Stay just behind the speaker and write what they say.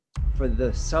for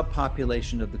the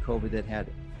subpopulation of the COVID that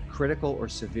had critical or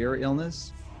severe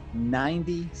illness,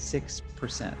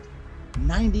 96%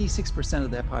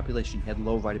 of that population had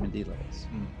low vitamin D levels.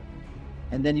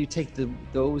 And then you take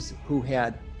those who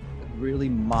had really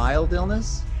mild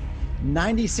illness,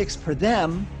 96 for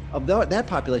them of that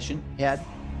population had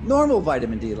normal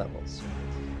vitamin D levels.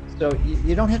 So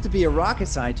you don't have to be a rocket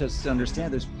scientist to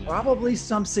understand there's probably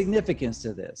some significance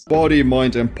to this. Body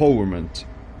Mind Empowerment.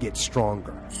 Get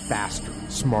stronger, faster,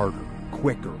 smarter,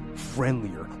 quicker,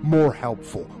 friendlier, more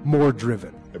helpful, more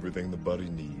driven. Everything the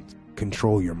body needs.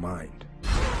 Control your mind.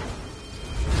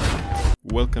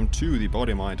 Welcome to the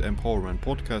Body Mind Empowerment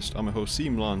Podcast. I'm your host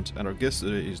Siim Land, and our guest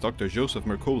today is Dr. Joseph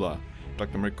Mercola.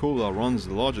 Dr. Mercola runs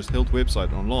the largest health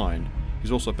website online.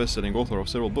 He's also a best-selling author of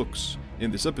several books. In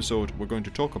this episode, we're going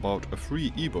to talk about a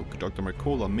free ebook Dr.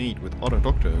 Mercola made with other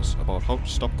doctors about how to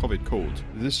stop COVID cold.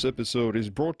 This episode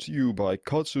is brought to you by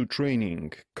KAATSU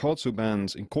Training. KAATSU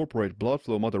bands incorporate blood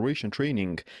flow moderation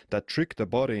training that trick the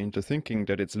body into thinking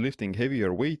that it's lifting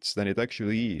heavier weights than it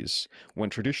actually is.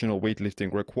 When traditional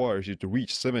weightlifting requires you to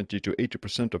reach 70 to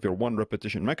 80% of your one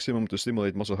repetition maximum to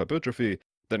stimulate muscle hypertrophy,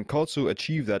 then KAATSU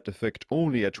achieve that effect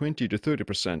only at 20 to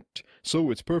 30%.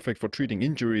 So it's perfect for treating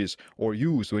injuries or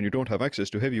used when you don't have access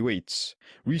to heavy weights.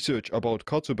 Research about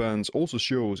KAATSU bands also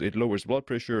shows it lowers blood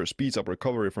pressure, speeds up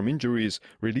recovery from injuries,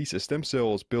 releases stem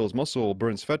cells, builds muscle,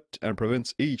 burns fat, and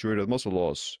prevents age-related muscle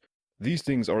loss. These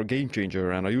things are a game changer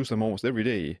and I use them almost every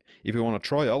day. If you want to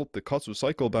try out the KAATSU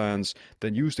cycle bands,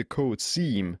 then use the code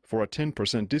SIIM for a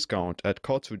 10% discount at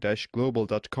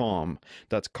kaatsu-global.com.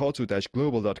 That's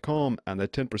kaatsu-global.com and the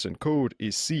 10% code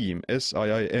is SIIM,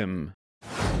 S-I-I-M.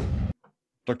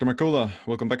 Dr. Mercola,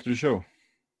 welcome back to the show.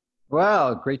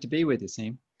 Well, great to be with you,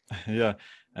 Siim. Yeah,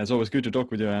 it's always good to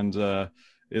talk with you, and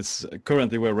it's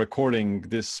currently we're recording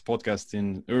this podcast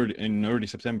in early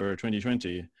September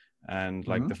 2020. And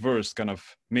the first kind of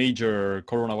major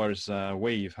coronavirus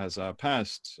wave has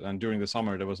passed, and during the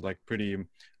summer there was pretty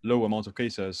low amount of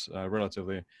cases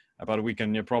relatively. About we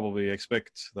can probably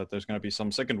expect that there's going to be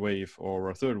some second wave or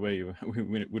a third wave.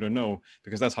 We don't know,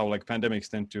 because that's how pandemics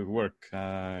tend to work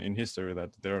in history,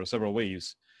 that there are several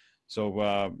waves.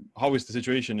 So how is the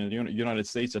situation in the United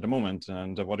States at the moment,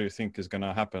 and what do you think is going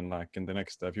to happen in the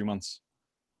next few months?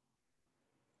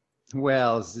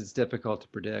 Well, it's difficult to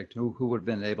predict. Who would have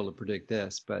been able to predict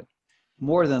this? But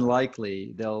more than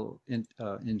likely, they'll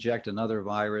inject another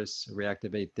virus,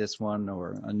 reactivate this one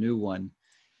or a new one,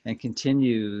 and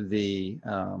continue the,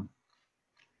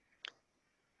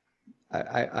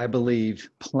 I believe,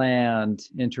 planned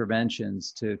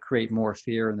interventions to create more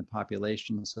fear in the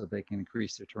population so they can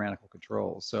increase their tyrannical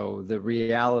control. So the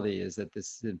reality is that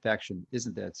this infection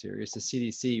isn't that serious. The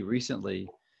CDC recently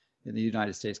in the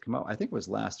United States come out, I think it was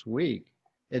last week,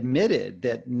 admitted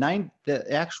that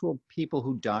the actual people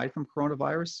who died from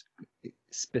coronavirus,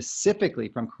 specifically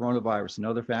from coronavirus and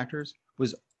other factors,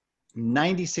 was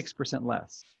 96%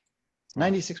 less.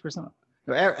 96%,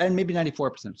 and maybe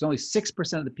 94%. It's only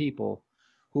 6% of the people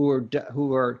who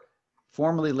are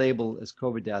formally labeled as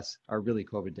COVID deaths are really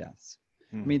COVID deaths.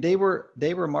 I mean, they were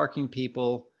marking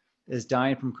people as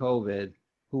dying from COVID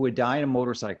who would die in a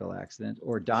motorcycle accident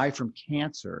or die from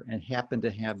cancer and happen to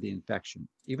have the infection,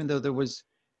 even though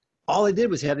all they did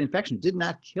was have the infection, did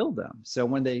not kill them. So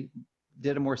when they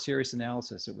did a more serious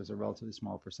analysis, it was a relatively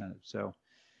small percentage. So,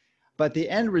 but the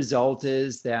end result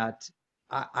is that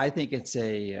I think it's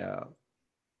a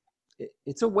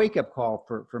wake-up call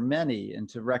for many, and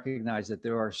to recognize that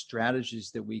there are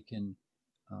strategies that we can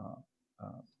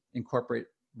incorporate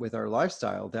with our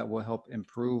lifestyle that will help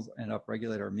improve and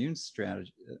upregulate our immune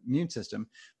system,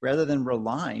 rather than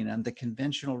relying on the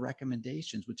conventional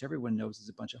recommendations, which everyone knows is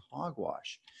a bunch of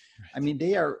hogwash. Right. I mean,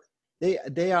 they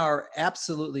are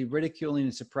absolutely ridiculing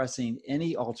and suppressing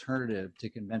any alternative to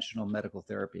conventional medical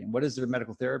therapy. And what is their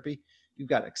medical therapy? You've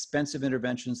got expensive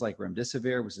interventions like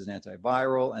remdesivir, which is an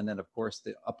antiviral, and then of course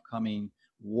the upcoming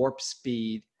warp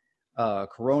speed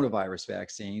coronavirus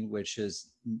vaccine, which has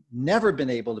never been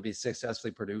able to be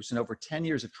successfully produced. In over 10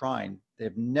 years of trying,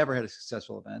 they've never had a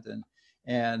successful event.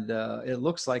 And it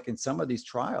looks like in some of these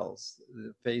trials,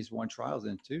 the phase 1 trials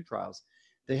and 2 trials,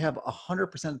 they have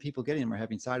 100% of the people getting them are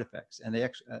having side effects. And they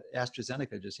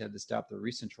AstraZeneca just had to stop the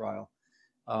recent trial,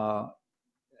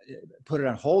 put it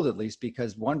on hold at least,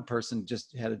 because one person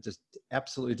just had a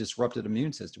absolutely disrupted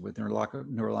immune system with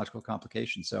neurological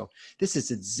complications. So this is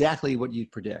exactly what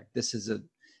you'd predict. This is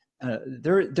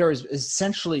there is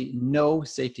essentially no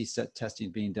safety testing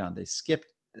being done. They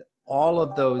skipped all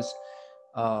of those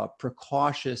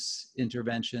precautious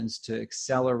interventions to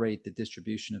accelerate the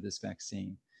distribution of this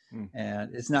vaccine.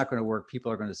 And it's not going to work.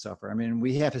 People are going to suffer. I mean,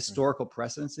 we have historical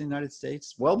precedents in the United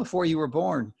States. Well before you were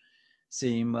born,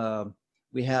 Seem,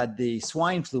 we had the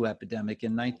swine flu epidemic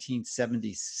in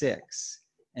 1976,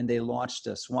 and they launched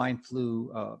a swine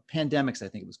flu pandemics, I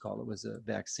think it was called. It was a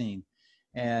vaccine,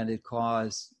 and it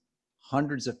caused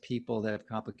hundreds of people that have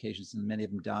complications, and many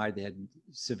of them died. They had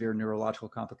severe neurological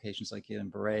complications like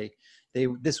Guillain-Barré.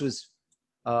 This was,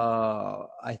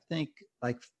 I think,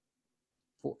 like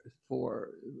for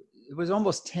it was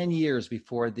almost 10 years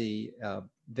before the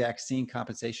Vaccine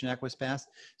Compensation Act was passed.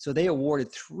 So they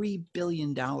awarded $3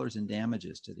 billion in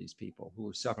damages to these people who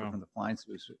were suffering from the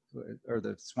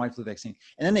swine flu vaccine.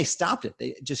 And then they stopped it.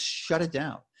 They just shut it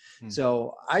down.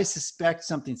 So I suspect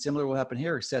something similar will happen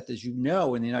here, except as you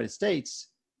know, in the United States,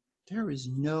 there is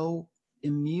no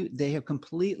they have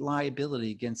complete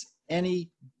liability against any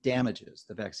damages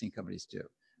the vaccine companies do.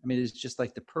 I mean, it's just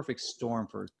like the perfect storm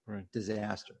for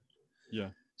disaster. Yeah.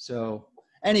 So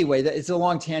anyway, it's a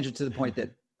long tangent to the point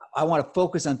that I want to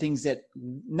focus on things that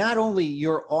not only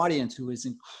your audience, who is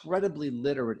incredibly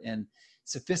literate and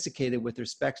sophisticated with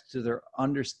respect to their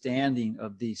understanding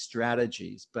of these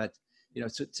strategies, but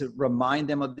to remind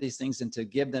them of these things and to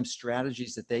give them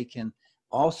strategies that they can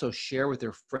also share with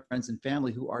their friends and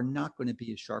family who are not going to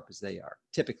be as sharp as they are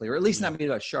typically, or at least not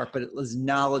maybe sharp, but as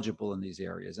knowledgeable in these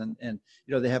areas. And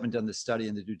they haven't done the study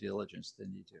and the due diligence they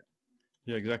need to.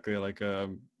 Yeah, exactly. Like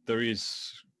there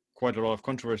is quite a lot of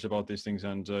controversy about these things,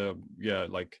 and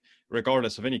like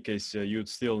regardless of any case, you'd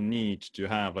still need to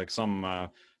have like some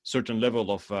certain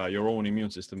level of your own immune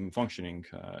system functioning.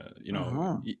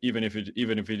 Even if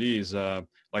it is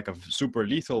like a super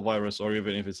lethal virus, or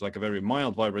even if it's like a very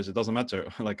mild virus, it doesn't matter.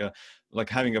 like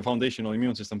having a foundational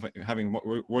immune system,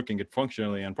 working it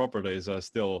functionally and properly is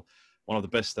still one of the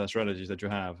best strategies that you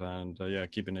have, and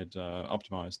keeping it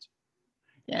optimized.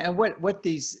 Yeah, and what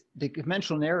the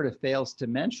conventional narrative fails to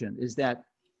mention is that,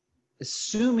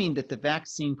 assuming that the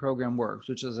vaccine program works,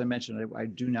 which, as I mentioned, I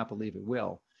do not believe it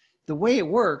will, the way it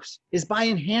works is by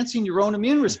enhancing your own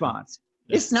immune response.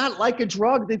 It's not like a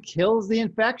drug that kills the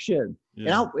infection.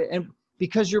 And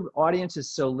because your audience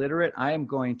is so literate, I am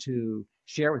going to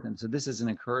share with them. So this is an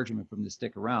encouragement from them to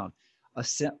stick around. A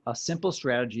simple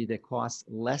strategy that costs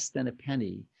less than a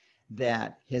penny,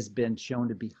 that has been shown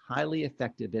to be highly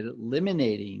effective at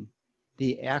eliminating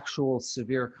the actual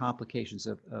severe complications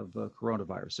of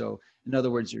coronavirus. So in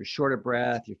other words, you're short of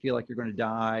breath, you feel like you're going to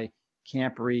die,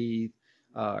 can't breathe,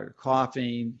 you're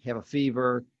coughing, have a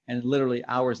fever, and literally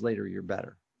hours later, you're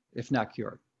better, if not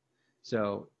cured.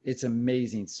 So it's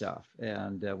amazing stuff.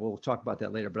 And we'll talk about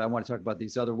that later, but I want to talk about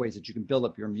these other ways that you can build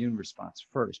up your immune response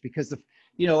first, because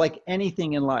like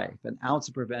anything in life, an ounce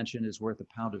of prevention is worth a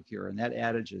pound of cure. And that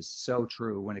adage is so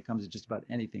true when it comes to just about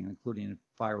anything, including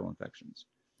viral infections.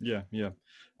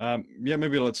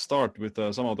 Maybe let's start with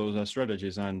some of those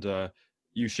strategies. And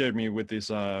you shared me with this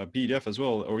PDF as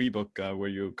well, or ebook, where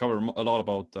you cover a lot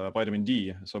about vitamin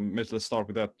D. So let's start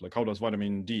with that. Like, how does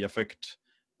vitamin D affect,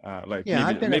 how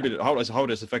does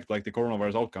it affect like the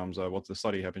coronavirus outcomes? What the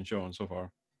study have been shown so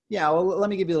far? Yeah, well, let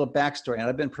me give you a little backstory. And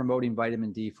I've been promoting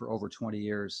vitamin D for over 20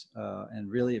 years, and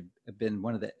really have been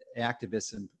one of the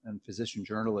activists and physician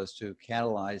journalists to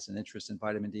catalyze an interest in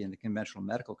vitamin D in the conventional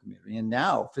medical community. And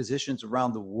now physicians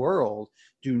around the world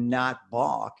do not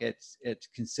balk at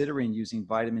considering using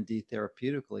vitamin D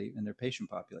therapeutically in their patient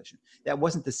population. That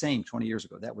wasn't the same 20 years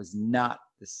ago. That was not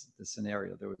the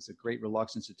scenario. There was a great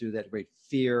reluctance to do that, great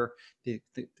fear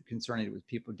concerning it with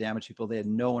people, damaged people. They had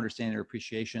no understanding or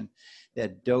appreciation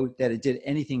that it did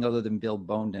anything other than build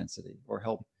bone density or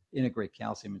help integrate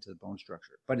calcium into the bone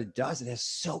structure. But it does.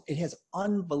 It has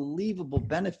unbelievable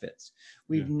benefits.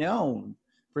 We've known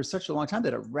for such a long time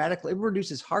that it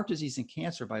reduces heart disease and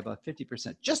cancer by about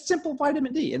 50%. Just simple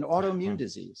vitamin D in autoimmune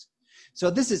disease.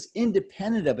 So this is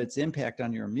independent of its impact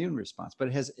on your immune response, but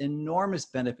it has enormous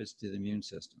benefits to the immune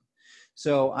system.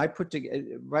 So I put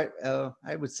together,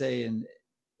 I would say in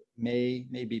May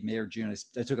or June,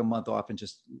 I took a month off and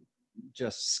just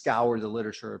scoured the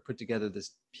literature, put together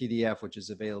this PDF, which is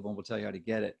available, and we'll tell you how to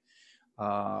get it,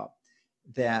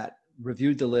 that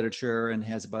reviewed the literature and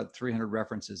has about 300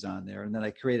 references on there. And then I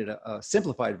created a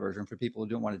simplified version for people who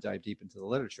don't want to dive deep into the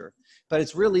literature. But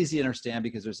it's real easy to understand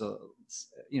because there's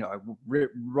I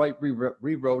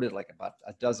rewrote it like about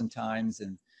a dozen times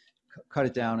and cut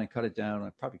it down. I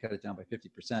probably cut it down by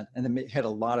 50%. And then had a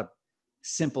lot of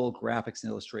simple graphics and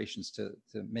illustrations to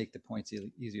make the points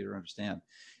easier to understand.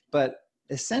 But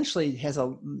essentially it has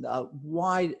a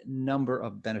wide number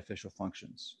of beneficial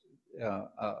functions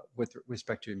with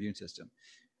respect to your immune system.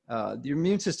 The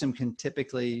immune system can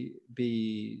typically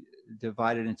be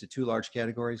divided into two large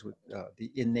categories with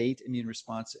the innate immune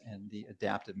response and the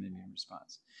adaptive immune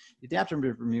response. The adaptive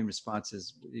immune response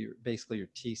is basically your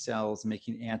T cells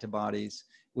making antibodies,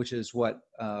 which is what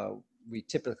we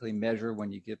typically measure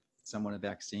when you give someone a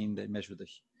vaccine. They measure the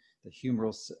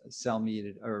humoral cell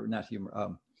mediated, or not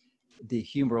humoral, the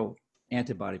humoral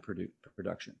antibody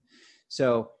production.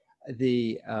 So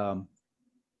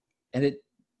and it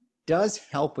does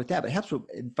help with that, but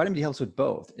vitamin D helps with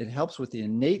both. It helps with the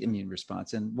innate immune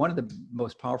response. And one of the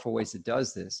most powerful ways it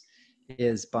does this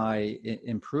is by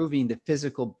improving the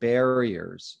physical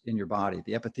barriers in your body,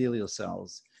 the epithelial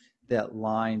cells that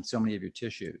line so many of your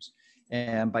tissues.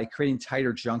 And by creating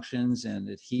tighter junctions and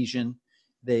adhesion,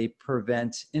 they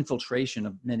prevent infiltration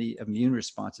of many immune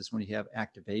responses when you have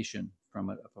activation from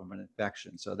an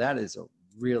infection. So that is a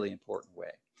really important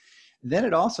way. Then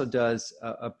it also does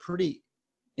a pretty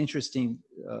interesting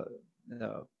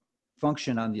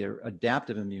function on the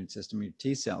adaptive immune system, your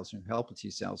T cells, your helper T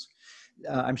cells.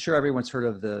 I'm sure everyone's heard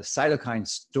of the cytokine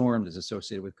storm that's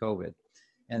associated with COVID.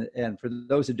 And for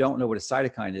those who don't know what a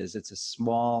cytokine is, it's a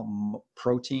small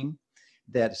protein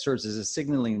that serves as a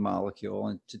signaling molecule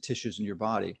into tissues in your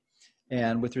body.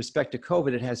 And with respect to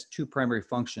COVID, it has two primary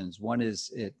functions. One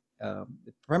is it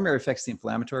primarily affects the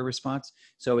inflammatory response.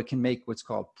 So it can make what's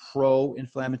called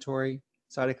pro-inflammatory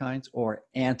cytokines or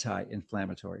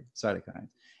anti-inflammatory cytokines.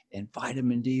 And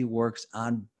vitamin D works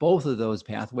on both of those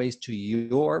pathways to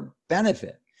your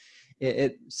benefit.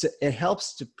 It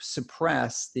helps to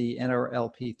suppress the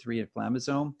NLRP3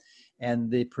 inflammasome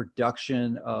and the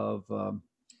production of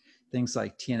things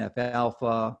like TNF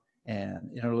alpha and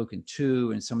interleukin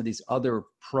 2 and some of these other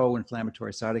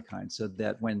pro-inflammatory cytokines, so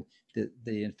that when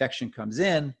the infection comes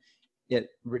in,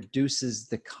 it reduces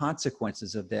the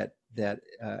consequences of that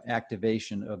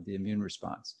activation of the immune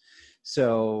response.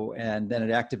 So, and then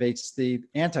it activates the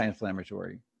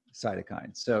anti-inflammatory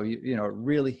cytokine. So, it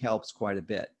really helps quite a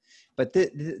bit. But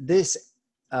this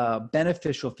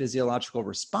beneficial physiological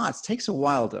response takes a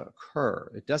while to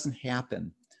occur. It doesn't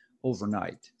happen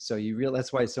overnight. So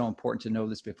that's why it's so important to know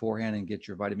this beforehand and get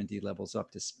your vitamin D levels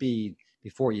up to speed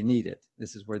before you need it.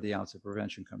 This is where the ounce of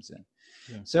prevention comes in.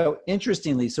 Yeah. So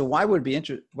interestingly, why would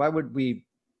we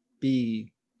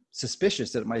be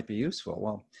suspicious that it might be useful?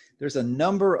 Well, there's a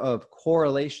number of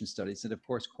correlation studies, and of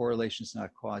course, correlation is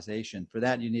not causation. For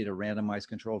that, you need a randomized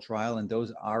controlled trial, and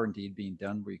those are indeed being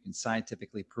done where you can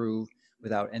scientifically prove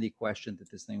without any question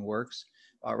that this thing works.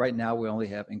 Right now, we only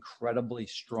have incredibly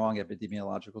strong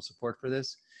epidemiological support for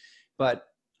this. But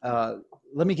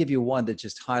let me give you one that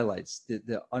just highlights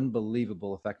the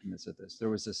unbelievable effectiveness of this.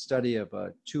 There was a study of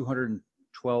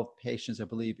 212 patients, I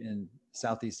believe, in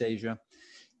Southeast Asia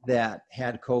that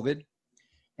had COVID.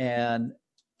 And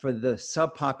for the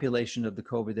subpopulation of the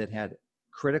COVID that had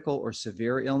critical or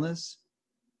severe illness,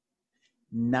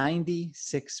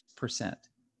 96%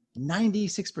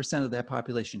 of that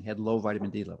population had low vitamin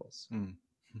D levels. Mm.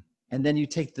 And then you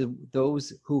take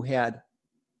those who had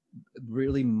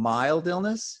really mild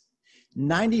illness,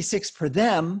 96 for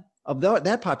them of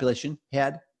that population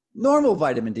had normal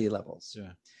vitamin D levels.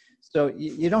 Yeah. So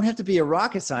you don't have to be a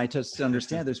rocket scientist to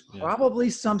understand there's probably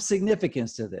some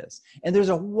significance to this. And there's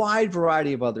a wide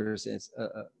variety of others.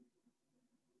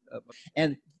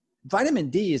 And vitamin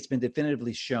D has been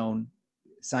definitively shown,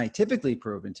 scientifically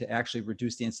proven, to actually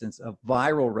reduce the incidence of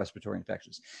viral respiratory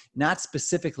infections. Not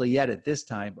specifically yet at this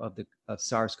time of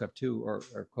SARS-CoV-2 or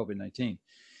COVID-19.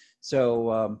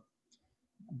 So,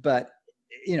 but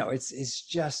it's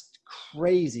just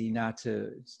crazy not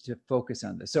to focus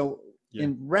on this. So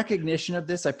in recognition of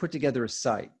this, I put together a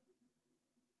site,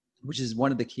 which is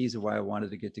one of the keys of why I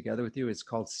wanted to get together with you. It's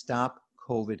called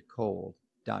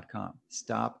stopcovidcold.com.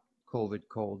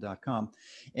 stopcovidcold.com.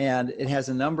 And it has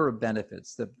a number of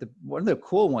benefits. One of the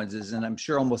cool ones is, and I'm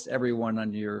sure almost everyone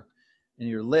on in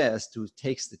your list who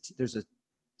takes there's a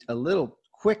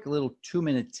quick little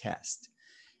 2-minute test.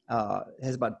 It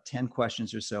has about 10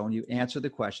 questions or so, and you answer the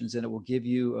questions, and it will give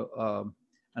you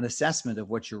an assessment of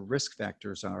what your risk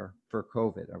factors are for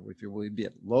COVID, or if you will be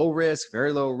at low risk,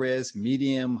 very low risk,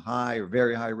 medium, high, or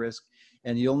very high risk,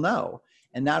 and you'll know.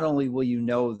 And not only will you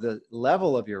know the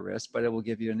level of your risk, but it will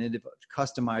give you an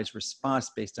customized response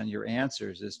based on your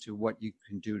answers as to what you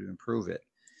can do to improve it.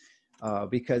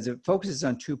 Because it focuses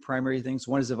on two primary things.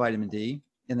 One is the vitamin D,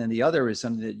 and then the other is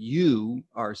something that you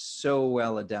are so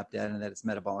well adept at, and that it's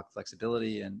metabolic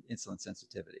flexibility and insulin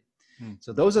sensitivity.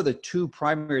 So those are the two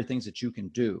primary things that you can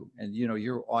do. And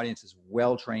your audience is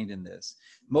well trained in this.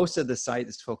 Most of the site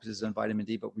focuses on vitamin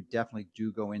D, but we definitely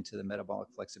do go into the metabolic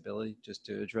flexibility just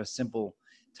to address simple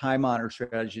time-honored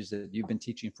strategies that you've been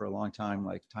teaching for a long time,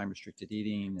 like time-restricted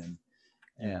eating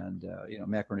and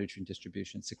macronutrient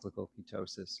distribution, cyclical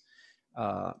ketosis.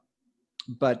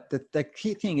 But the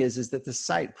key thing is that the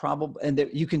site probably, and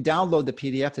that you can download the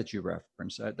PDF that you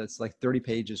reference. That's like 30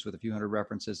 pages with a few hundred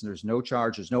references, and there's no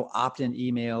charge. There's no opt-in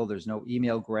email. There's no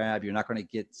email grab. You're not going to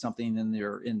get something in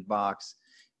your inbox.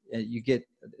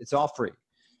 It's all free.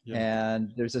 Yeah.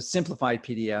 And there's a simplified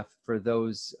PDF for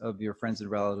those of your friends and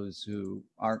relatives who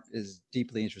aren't as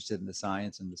deeply interested in the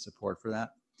science and the support for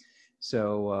that.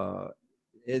 So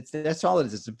that's all it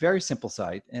is. It's a very simple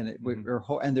site, and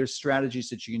and there's strategies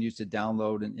that you can use to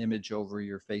download an image over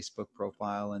your Facebook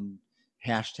profile and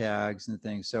hashtags and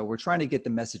things. So we're trying to get the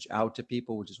message out to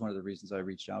people, which is one of the reasons I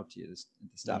reached out to you to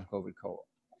Stop COVID Co-op.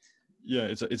 Yeah,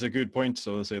 it's a good point.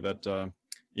 So to say that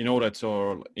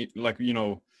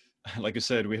like you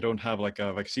said, we don't have like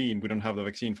a vaccine. We don't have the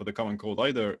vaccine for the common cold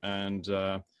either, and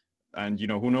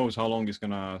who knows how long it's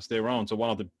gonna stay around. So one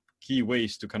of the key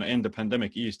ways to kind of end the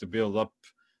pandemic is to build up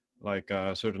like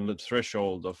a certain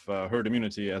threshold of herd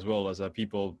immunity, as well as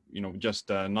people, just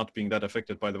not being that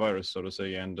affected by the virus, so to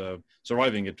say, and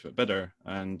surviving it better.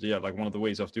 And like one of the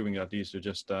ways of doing that is to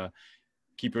just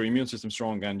keep your immune system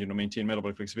strong and, maintain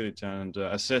metabolic flexibility and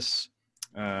assess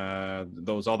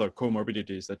those other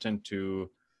comorbidities that tend to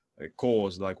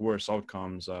cause like worse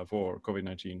outcomes for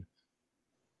COVID-19.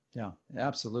 Yeah,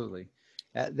 absolutely.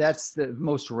 That's the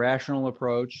most rational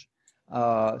approach.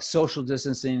 Social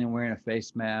distancing and wearing a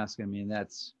face mask. All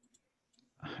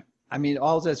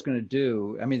that's going to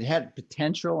do, it had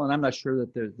potential, and I'm not sure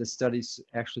that the studies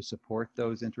actually support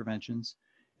those interventions.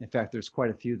 In fact, there's quite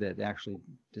a few that actually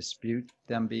dispute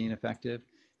them being effective.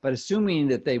 But assuming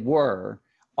that they were,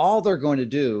 all they're going to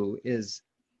do is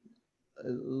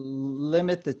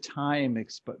limit the time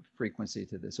frequency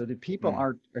to this. So the people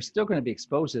are still going to be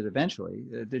exposed to it eventually.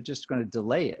 They're just going to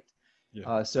delay it.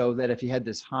 Yeah. So that if you had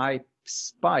this high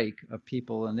spike of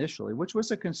people initially, which was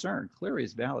a concern, clearly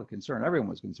is a valid concern. Everyone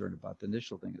was concerned about the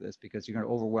initial thing of this because you're going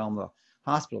to overwhelm the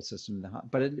hospital system.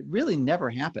 But it really never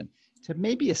happened, to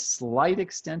maybe a slight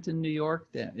extent in New York,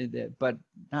 but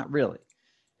not really.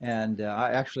 And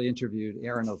I actually interviewed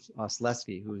Aaron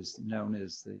Oslesky, who's known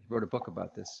as, he wrote a book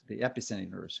about this, the Epicenter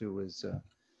nurse, who was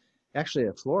actually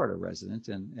a Florida resident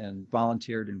and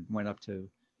volunteered and went up to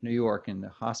New York in the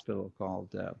hospital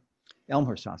called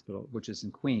Elmhurst Hospital, which is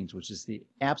in Queens, which is the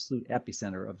absolute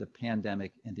epicenter of the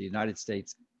pandemic in the United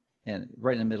States and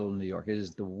right in the middle of New York. It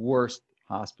is the worst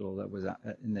hospital that was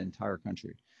in the entire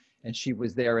country. And she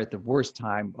was there at the worst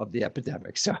time of the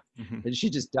epidemic. So and she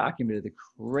just documented the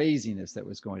craziness that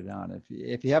was going on.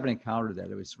 If you haven't encountered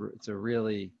that,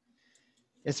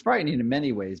 it's frightening in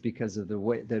many ways because of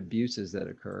the abuses that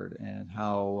occurred and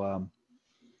how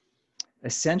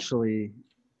essentially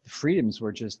the freedoms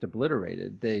were just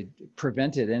obliterated. They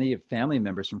prevented any family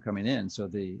members from coming in. So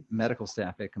the medical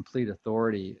staff had complete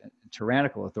authority,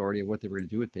 tyrannical authority of what they were going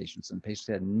to do with patients. And patients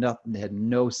had nothing, they had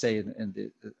no say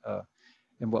in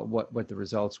what the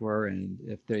results were. And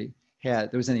if there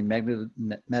was any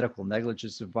medical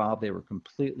negligence involved, they were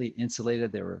completely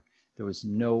insulated. They were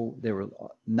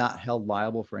not held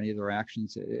liable for any of their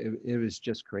actions. It was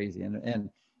just crazy. And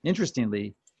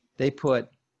interestingly, they put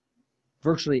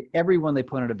virtually everyone they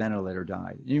put on a ventilator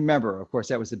died. And you remember, of course,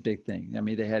 that was the big thing.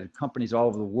 They had companies all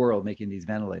over the world making these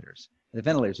ventilators. The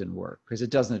ventilators didn't work because it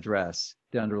doesn't address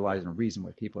the underlying reason why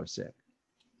people are sick.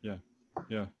 Yeah,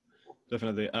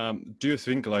 definitely. Do you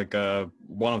think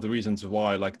one of the reasons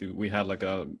why we had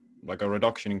a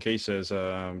reduction in cases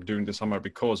during the summer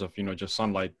because of just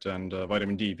sunlight and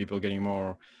vitamin D, people getting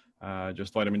more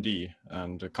just vitamin D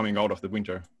and coming out of the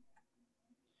winter?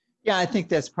 Yeah, I think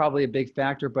that's probably a big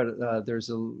factor, but there's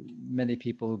many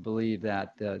people who believe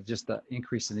that just the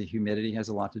increase in the humidity has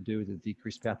a lot to do with the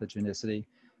decreased pathogenicity.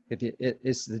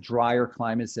 It's the drier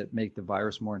climates that make the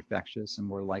virus more infectious and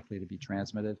more likely to be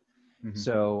transmitted. Mm-hmm.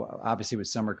 So obviously with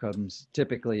summer comes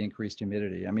typically increased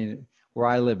humidity. Where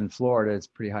I live in Florida, it's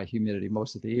pretty high humidity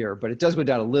most of the year, but it does go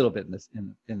down a little bit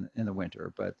in the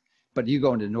winter. But you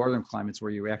go into northern climates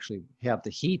where you actually have the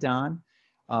heat on,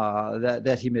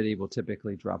 that humidity will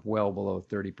typically drop well below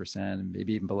 30% and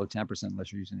maybe even below 10%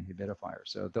 unless you're using a humidifier.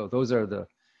 So those are the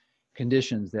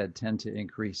conditions that tend to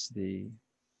increase the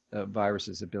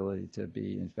virus's ability to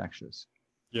be infectious.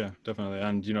 Yeah, definitely.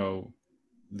 And,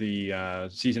 the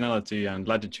seasonality and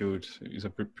latitude is a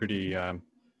pretty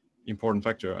important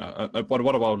factor. But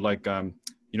what about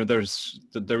there is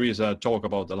a talk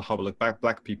about how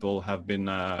black people have been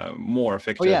more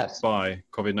affected by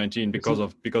COVID-19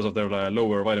 because of their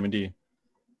lower vitamin D.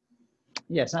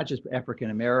 Yeah, it's not just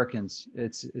African Americans.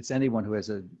 It's anyone who has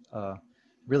a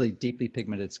really deeply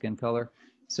pigmented skin color.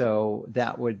 So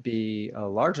that would be a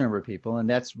large number of people. And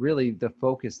that's really the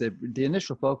focus. The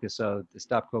initial focus of the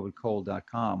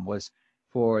StopCovidCold.com was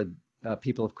for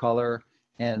people of color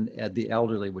and the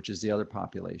elderly, which is the other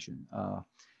population.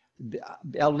 The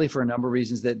elderly for a number of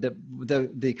reasons. That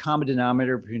the common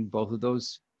denominator between both of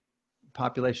those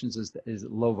populations is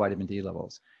low vitamin D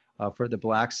levels. For the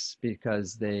blacks,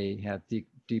 because they have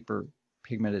deeper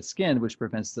pigmented skin, which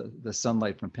prevents the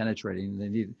sunlight from penetrating.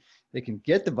 They can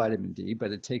get the vitamin D,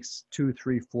 but it takes 2,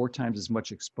 3, 4 times as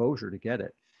much exposure to get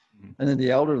it. Mm-hmm. And then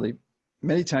the elderly,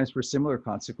 many times for similar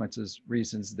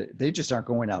reasons, they just aren't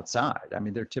going outside. I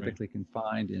mean, they're typically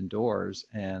confined indoors,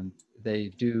 and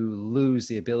they do lose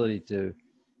the ability to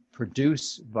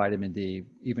produce vitamin D,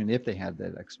 even if they had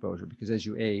that exposure, because as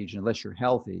you age, unless you're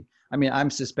healthy, I mean, I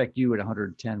suspect you at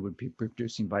 110 would be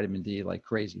producing vitamin D like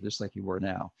crazy, just like you were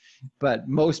now. But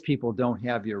most people don't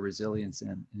have your resilience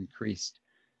and increased,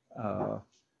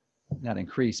 not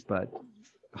increased, but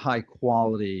high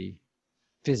quality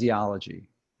physiology.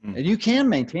 And you can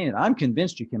maintain it. I'm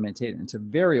convinced you can maintain it. It's a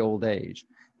very old age.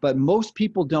 But most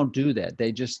people don't do that.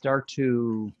 They just start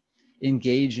to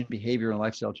engage in behavior and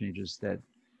lifestyle changes that,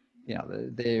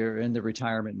 they're in the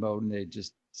retirement mode, and they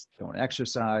just don't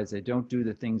exercise. They don't do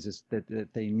the things that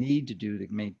they need to do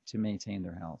to maintain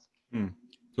their health.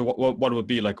 So what would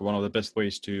be like one of the best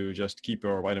ways to just keep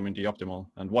your vitamin D optimal,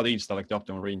 and what is the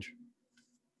optimal range?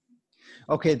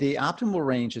 Okay, the optimal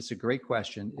range, is a great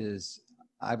question, is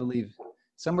I believe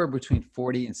somewhere between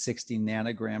 40 and 60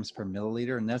 nanograms per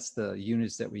milliliter, and that's the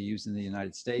units that we use in the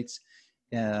United States,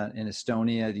 in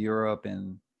Estonia, Europe,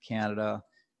 and Canada.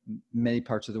 Many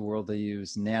parts of the world, they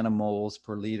use nanomoles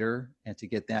per liter, and to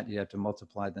get that, you have to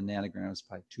multiply the nanograms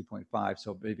by 2.5,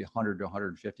 so maybe 100 to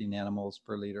 150 nanomoles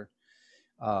per liter.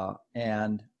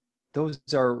 And those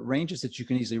are ranges that you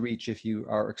can easily reach if you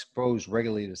are exposed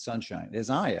regularly to sunshine, as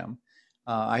I am.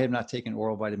 I have not taken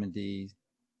oral vitamin D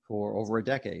for over a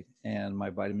decade, and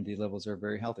my vitamin D levels are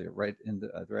very healthy. Right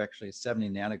they're actually 70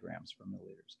 nanograms per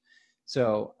milliliters.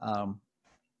 So,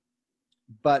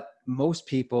 but most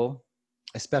people,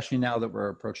 especially now that we're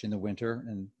approaching the winter,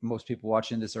 and most people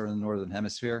watching this are in the Northern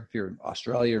Hemisphere. If you're in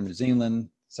Australia or New Zealand,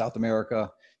 South America,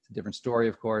 it's a different story,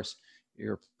 of course.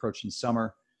 You're approaching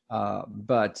summer.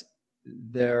 But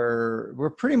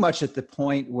we're pretty much at the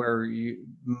point where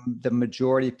the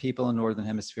majority of people in the Northern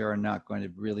Hemisphere are not going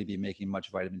to really be making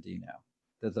much vitamin D now,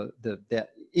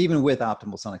 even with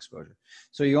optimal sun exposure.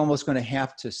 So you're almost going to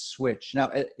have to switch. Now,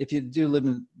 if you do live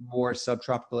in more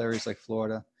subtropical areas like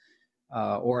Florida,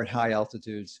 or at high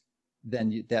altitudes,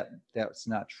 then that's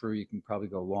not true. You can probably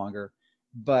go longer.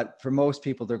 But for most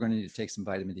people, they're going to need to take some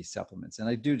vitamin D supplements. And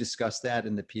I do discuss that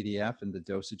in the PDF and the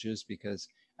dosages, because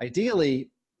ideally,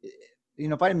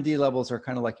 vitamin D levels are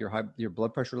kind of like your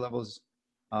blood pressure levels.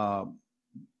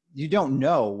 You don't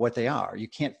know what they are. You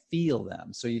can't feel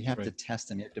them. So you have to test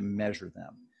them. You have to measure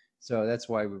them. So that's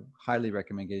why we highly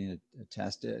recommend getting a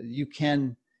test. You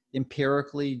can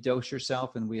empirically dose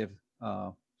yourself, and we have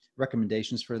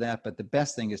recommendations for that, but the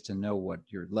best thing is to know what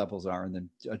your levels are and then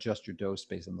adjust your dose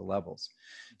based on the levels.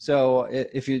 So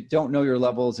if you don't know your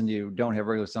levels and you don't have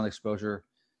regular sun exposure,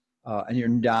 and you're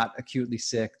not acutely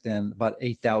sick, then about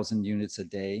 8,000 units a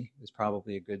day is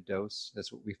probably a good dose.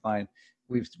 That's what we find.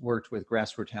 We've worked with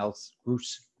Grassroots Health,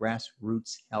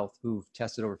 who've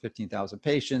tested over 15,000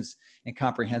 patients and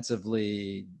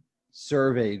comprehensively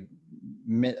surveyed,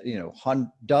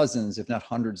 dozens, if not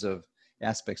hundreds of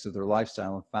aspects of their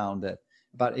lifestyle, and found that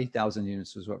about 8,000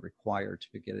 units was what required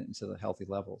to get it into the healthy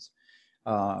levels.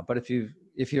 But if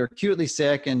you're acutely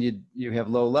sick and you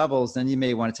have low levels, then you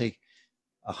may want to take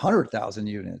 100,000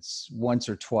 units once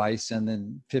or twice, and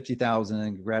then 50,000,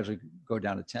 and gradually go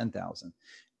down to 10,000.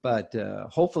 But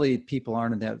hopefully people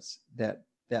aren't at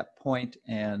that point,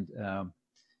 and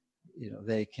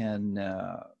they can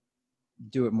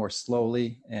do it more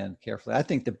slowly and carefully. I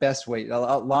think the best way, a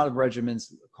lot of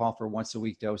regimens call for once a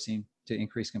week dosing to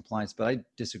increase compliance, but I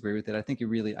disagree with it. I think you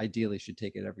really ideally should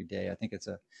take it every day. I think it's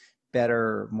a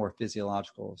better, more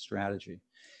physiological strategy.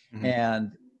 Mm-hmm.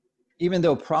 And even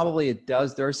though probably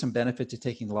there is some benefit to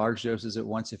taking large doses at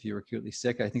once if you're acutely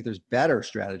sick, I think there's better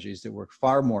strategies that work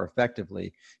far more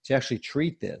effectively to actually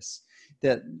treat this,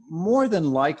 that more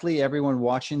than likely everyone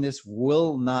watching this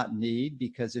will not need,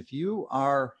 because if you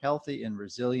are healthy and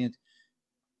resilient,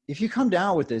 if you come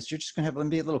down with this, you're just going to have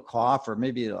maybe a little cough or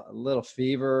maybe a little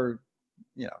fever,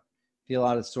 feel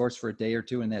out of sorts for a day or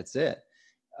two, and that's it.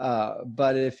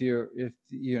 But if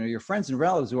your friends and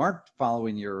relatives who aren't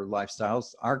following your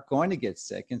lifestyles are going to get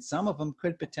sick, and some of them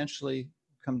could potentially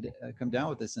come down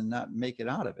with this and not make it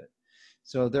out of it.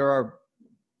 So there are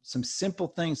some simple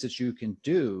things that you can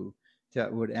do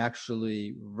that would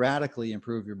actually radically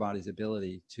improve your body's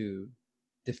ability to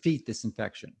defeat this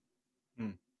infection.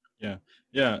 Yeah,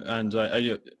 yeah, and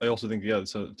I also think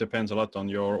so it depends a lot on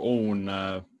your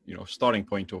own starting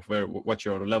point of what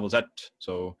your level's at.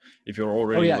 So if you're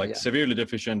already severely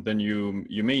deficient, then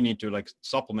you may need to like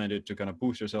supplement it to kind of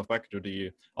boost yourself back to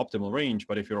the optimal range.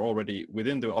 But if you're already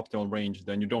within the optimal range,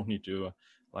 then you don't need to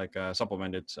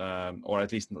supplement it, or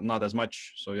at least not as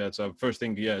much. So yeah, so first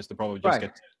thing is to probably just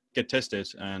get tested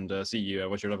and see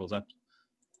what your level's at.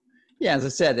 Yeah, as I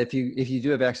said, if you do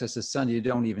have access to sun, you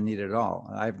don't even need it at all.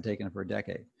 I haven't taken it for a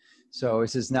decade. So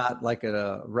this is not like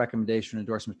a recommendation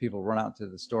endorsement. People run out to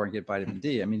the store and get vitamin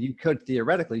D. I mean, you could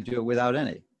theoretically do it without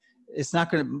any. It's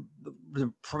not going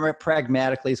to,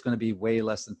 pragmatically, it's going to be way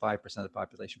less than 5% of the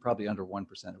population, probably under 1%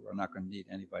 who are not going to need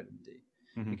any vitamin D.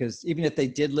 Mm-hmm. Because even if they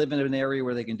did live in an area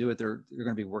where they can do it, they're going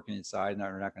to be working inside and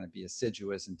they're not going to be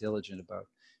assiduous and diligent about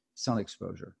sun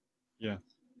exposure. Yeah.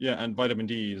 Yeah, and vitamin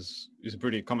D is a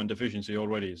pretty common deficiency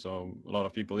already. So a lot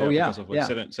of people, because of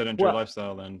sedentary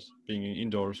lifestyle and being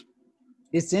indoors.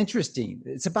 It's interesting.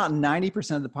 It's about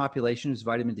 90% of the population is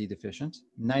vitamin D deficient,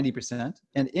 90%.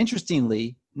 And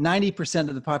interestingly, 90%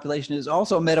 of the population is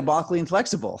also metabolically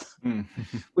inflexible,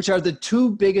 which are the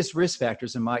two biggest risk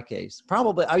factors in my case.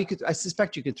 Probably, I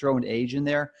suspect you could throw an age in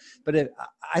there, but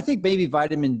I think maybe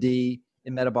vitamin D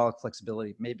and metabolic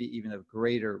flexibility may be even a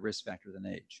greater risk factor than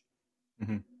age.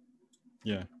 Mm-hmm.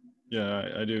 Yeah,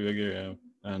 I do agree. Yeah.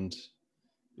 And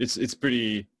it's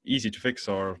pretty easy to fix,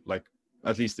 or like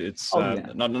at least it's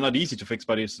not easy to fix,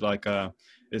 but it's like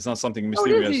it's not something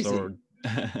mysterious or.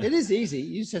 It is easy.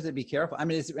 You just have to be careful. I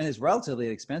mean, it's relatively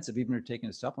inexpensive. Even if you're taking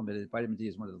a supplement, vitamin D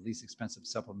is one of the least expensive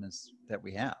supplements that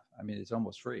we have. I mean, it's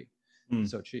almost free. It's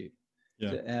so cheap.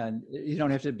 Yeah. And you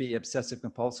don't have to be obsessive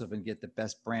compulsive and get the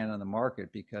best brand on the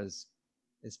market, because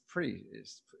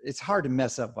it's hard to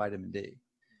mess up vitamin D.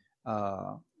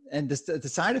 And the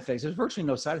side effects, there's virtually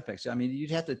no side effects. I mean,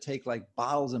 you'd have to take like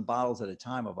bottles and bottles at a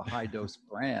time of a high dose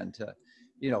brand to,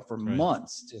 for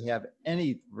months to have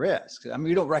any risk. I mean,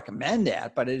 we don't recommend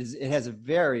that, but it has a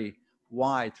very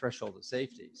wide threshold of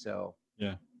safety. So,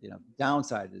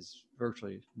 downside is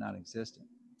virtually non-existent.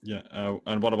 Yeah.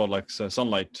 And what about like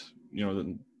sunlight?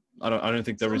 I don't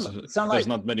think there's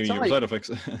not many side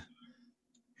effects.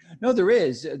 No, there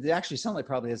is. Actually, sunlight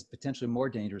probably has potentially more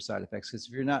dangerous side effects, because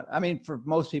if you're not, I mean, for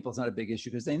most people, it's not a big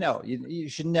issue because they know you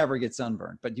should never get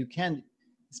sunburned, but you can,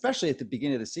 especially at the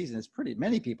beginning of the season,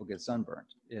 many people get sunburned,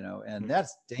 and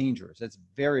that's dangerous. That's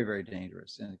very, very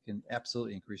dangerous. And it can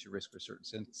absolutely increase your risk for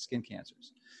certain skin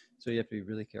cancers. So you have to be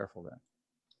really careful there.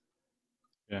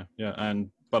 Yeah.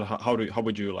 But how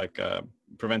would you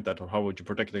prevent that, or how would you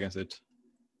protect against it?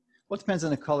 Well, it depends on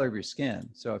the color of your skin.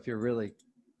 So if you're really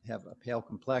have a pale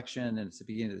complexion and it's the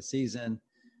beginning of the season,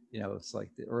 it's like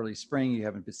the early spring,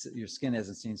 your skin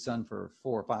hasn't seen sun for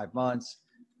 4 or 5 months,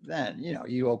 then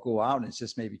you won't go out and it's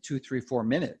just maybe 2, 3, 4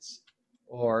 minutes,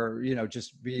 or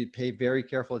just pay very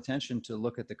careful attention to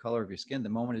look at the color of your skin. The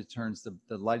moment it turns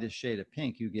the lightest shade of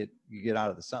pink, you get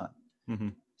out of the sun. Mm-hmm.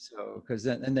 So because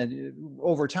then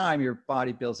over time your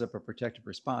body builds up a protective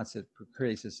response that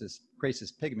creates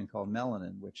this pigment called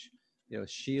melanin, which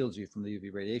shields you from the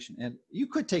UV radiation. And you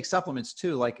could take supplements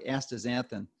too, like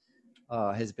astaxanthin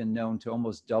has been known to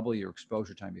almost double your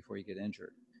exposure time before you get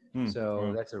injured.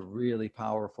 That's a really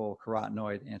powerful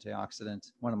carotenoid antioxidant,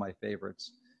 one of my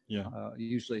favorites. Yeah.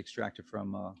 Usually extracted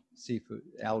from seafood,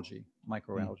 algae,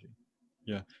 microalgae.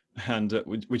 Yeah, and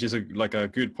which is a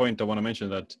good point. I want to mention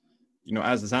that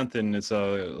astaxanthin is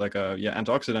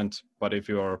antioxidant, but if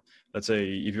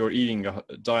you're eating a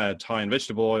diet high in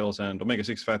vegetable oils and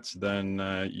omega-6 fats,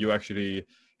 then you actually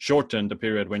shorten the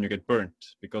period when you get burnt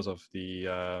because of the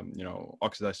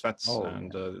oxidized fats.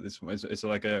 It's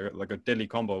like a deadly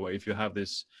combo, where if you have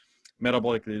this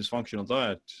metabolically dysfunctional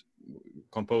diet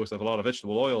composed of a lot of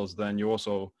vegetable oils, then you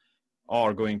also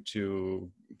are going to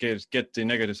get the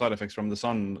negative side effects from the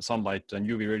sunlight and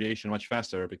UV radiation much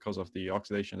faster because of the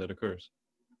oxidation that occurs.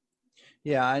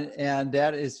 Yeah, and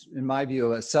that is, in my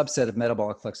view, a subset of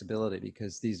metabolic flexibility,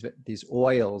 because these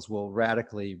oils will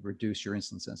radically reduce your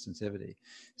insulin sensitivity.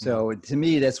 So to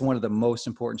me, that's one of the most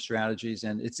important strategies.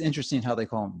 And it's interesting how they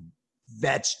call them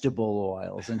vegetable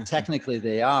oils, and technically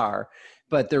they are,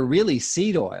 but they're really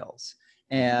seed oils.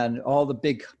 And all the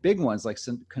big ones like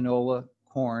canola,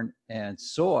 corn, and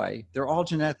soy, they're all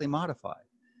genetically modified.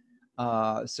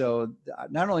 So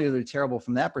not only are they terrible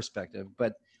from that perspective,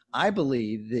 but I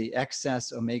believe the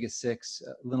excess omega-6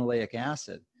 linoleic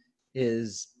acid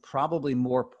is probably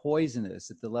more poisonous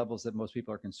at the levels that most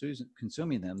people are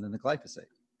consuming them than the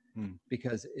glyphosate.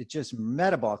 because it just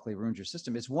metabolically ruins your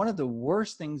system. It's one of the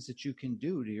worst things that you can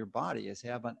do to your body is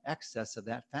have an excess of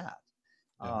that fat.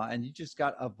 And you just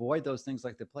got to avoid those things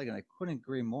like the plague. And I couldn't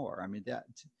agree more. I mean,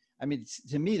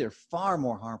 to me, they're far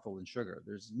more harmful than sugar.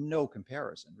 There's no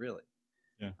comparison, really.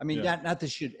 I mean, not that you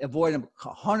should avoid them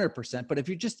 100%, but if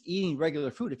you're just eating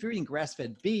regular food, if you're eating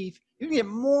grass-fed beef, you can get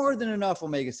more than enough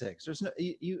omega-6. There's no,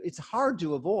 it's hard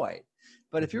to avoid.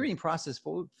 But if you're eating processed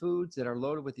foods that are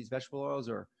loaded with these vegetable oils,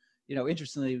 or,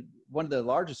 interestingly, one of the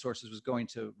largest sources was going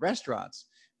to restaurants.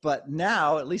 But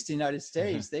now, at least in the United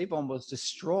States, they've almost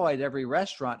destroyed every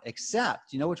restaurant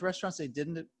except, which restaurants they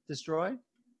didn't destroy?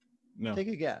 No. Take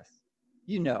a guess.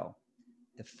 The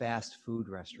fast food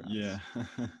restaurants. Yeah.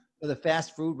 So the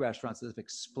fast food restaurants that have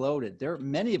exploded.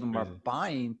 Many of them are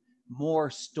buying more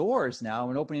stores now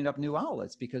and opening up new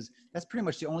outlets because that's pretty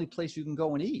much the only place you can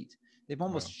go and eat. They've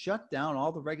almost shut down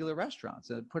all the regular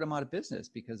restaurants and put them out of business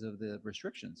because of the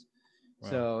restrictions. Wow.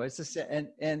 So it's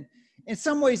and in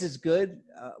some ways it's good.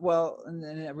 And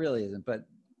it really isn't, but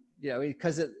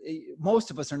because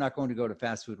most of us are not going to go to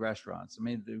fast food restaurants. I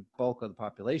mean, the bulk of the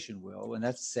population will, and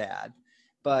that's sad.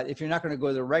 But if you're not going to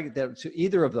go to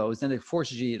either of those, then it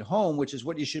forces you to eat at home, which is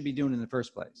what you should be doing in the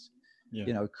first place.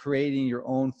 Creating your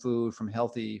own food from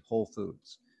healthy whole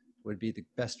foods would be the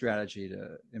best strategy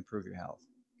to improve your health.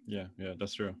 Yeah,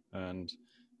 that's true. And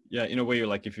in a way,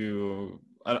 like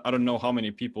I don't know how many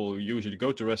people usually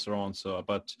go to restaurants,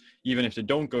 but even if they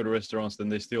don't go to restaurants, then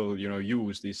they still,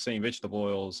 use these same vegetable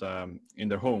oils in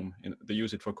their home. They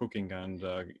use it for cooking, and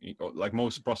like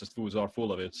most processed foods are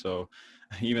full of it. So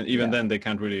even then, they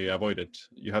can't really avoid it.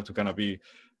 You have to kind of be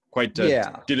quite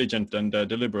diligent and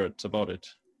deliberate about it.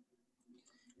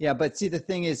 Yeah, but see, the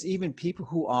thing is, even people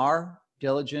who are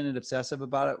diligent and obsessive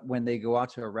about it, when they go out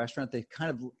to a restaurant,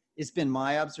 it's been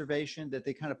my observation that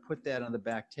they kind of put that on the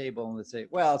back table and they say,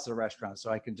 well, it's a restaurant, so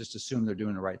I can just assume they're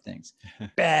doing the right things.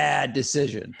 Bad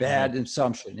decision, bad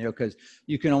assumption, because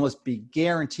you can almost be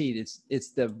guaranteed it's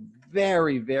the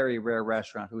very, very rare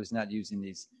restaurant who is not using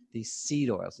these seed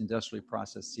oils, industrially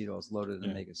processed seed oils loaded in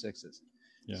omega-6s.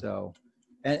 Yeah. So,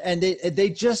 and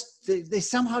they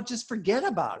somehow just forget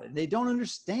about it. They don't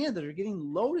understand that they're getting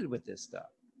loaded with this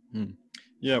stuff.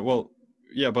 Yeah, well,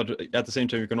 but at the same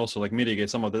time, you can also like mitigate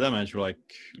some of the damage, like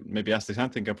maybe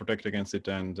astaxanthin can protect against it,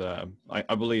 and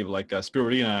I believe like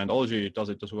spirulina and algae does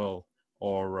it as well,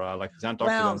 or like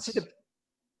antioxidants.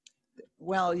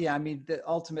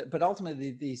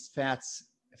 Ultimately these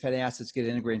fatty acids get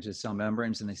integrated into cell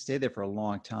membranes and they stay there for a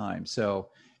long time. So,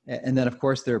 and then of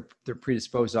course they're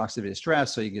predisposed to oxidative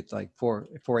stress, so you get like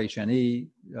 4-HNE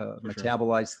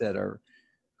metabolites that are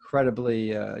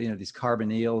incredibly, these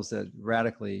carbonyls that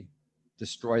radically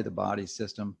destroy the body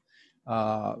system.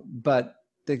 But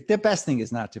the best thing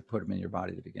is not to put them in your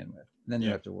body to begin with. Then you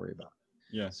have to worry about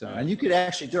it. Yeah. So, and you could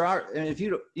actually,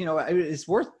 it's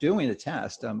worth doing a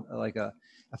test, like a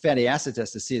fatty acid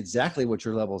test to see exactly what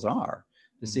your levels are,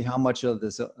 to see how much of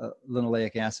this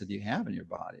linoleic acid you have in your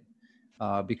body.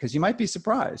 Because you might be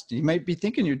surprised. You might be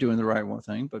thinking you're doing the right one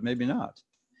thing, but maybe not.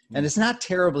 And it's not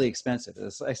terribly expensive.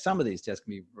 Some of these tests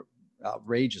can be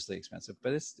outrageously expensive,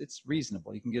 but it's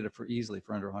reasonable. You can get it easily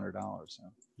for under $100. So.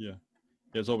 Yeah,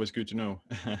 it's always good to know,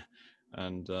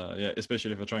 and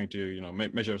especially if you're trying to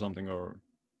measure something or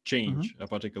change a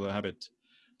particular habit.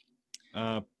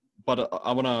 But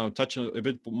I want to touch a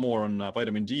bit more on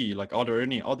vitamin D. Like, are there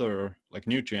any other like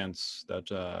nutrients that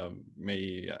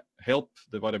may help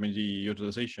the vitamin D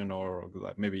utilization or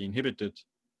like maybe inhibit it?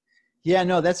 Yeah,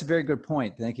 no, that's a very good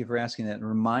point. Thank you for asking that and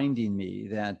reminding me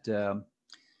that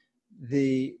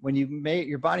when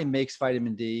your body makes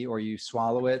vitamin D or you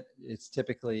swallow it, it's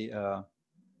typically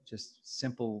just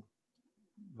simple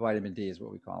vitamin D is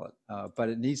what we call it. But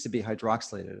it needs to be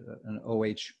hydroxylated. An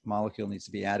OH molecule needs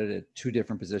to be added at 2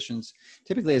 different positions.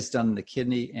 Typically, it's done in the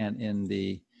kidney and in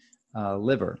the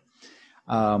liver.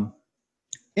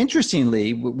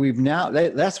 Interestingly,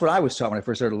 that's what I was taught when I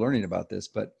first started learning about this,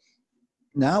 but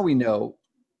now we know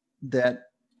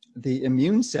that the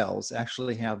immune cells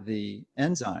actually have the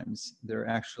enzymes. They're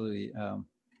actually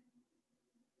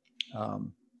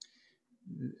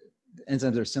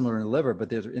enzymes are similar in the liver, but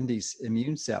they're in these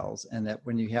immune cells, and that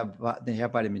when they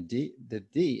have vitamin D,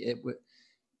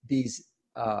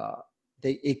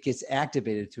 it gets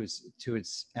activated to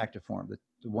its active form, the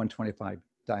 125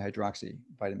 dihydroxy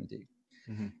vitamin D.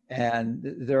 Mm-hmm. And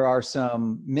there are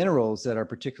some minerals that are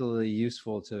particularly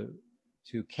useful to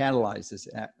catalyze this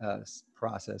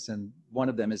process, and one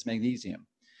of them is magnesium.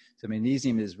 So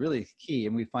magnesium is really key,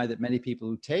 and we find that many people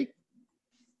who take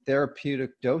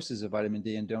therapeutic doses of vitamin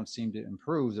D and don't seem to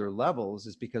improve their levels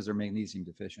is because they're magnesium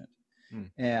deficient.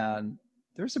 And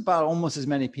there's about almost as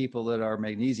many people that are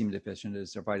magnesium deficient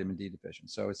as are vitamin D deficient.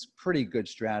 So it's pretty good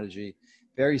strategy,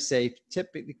 very safe.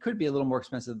 Typically, it could be a little more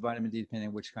expensive than vitamin D depending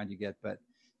on which kind you get, but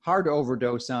hard to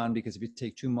overdose on because if you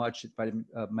take too much,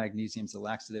 magnesium is a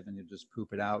laxative and you just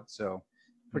poop it out. So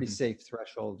pretty safe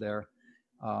threshold there.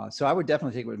 So I would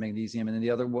definitely take it with magnesium. And then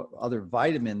the other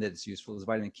vitamin that's useful is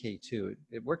vitamin K2.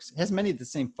 It works, has many of the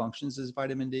same functions as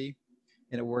vitamin D,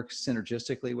 and it works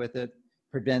synergistically with it,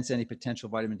 prevents any potential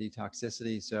vitamin D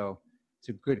toxicity. So it's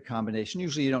a good combination.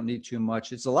 Usually you don't need too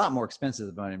much. It's a lot more expensive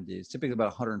than vitamin D. It's typically about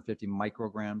 150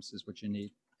 micrograms is what you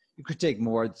need. You could take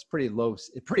more. It's pretty low,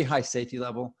 pretty high safety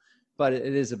level, but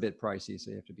it is a bit pricey, so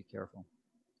you have to be careful.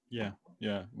 Yeah.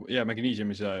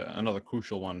 Magnesium is another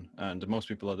crucial one, and most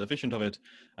people are deficient of it.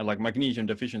 And like magnesium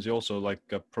deficiency also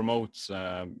promotes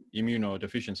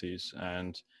immunodeficiencies,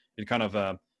 and it kind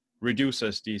of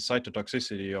reduces the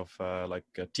cytotoxicity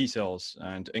of T cells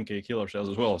and NK killer cells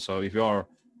as well. So if you are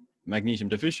magnesium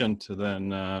deficient,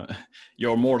 then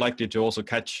you're more likely to also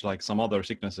catch like some other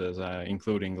sicknesses,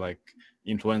 including like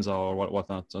influenza or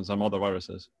whatnot, and some other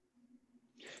viruses.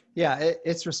 Yeah,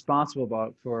 it's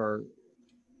responsible for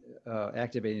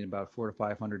activating about 400 to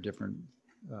 500 different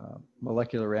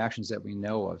molecular reactions that we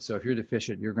know of. So if you're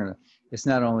deficient, it's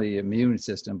not only immune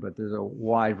system, but there's a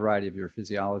wide variety of your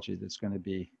physiology that's going to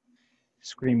be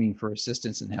screaming for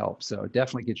assistance and help. So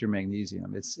definitely get your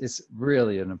magnesium. It's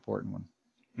really an important one.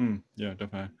 Yeah,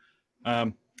 definitely.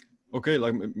 Okay,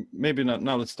 like maybe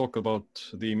now let's talk about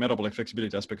the metabolic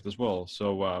flexibility aspect as well.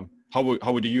 So how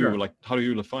do you Sure. how do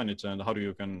you define it, and how do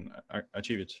you can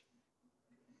achieve it?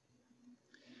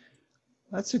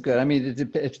 That's a good. I mean,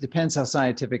 it depends how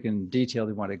scientific and detailed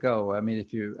you want to go. I mean,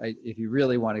 if you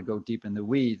really want to go deep in the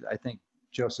weeds, I think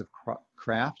Joseph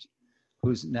Kraft,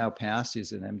 who's now passed,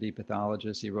 he's an MD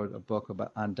pathologist. He wrote a book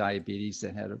on diabetes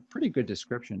that had a pretty good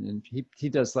description, and he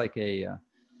does like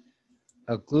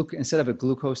instead of a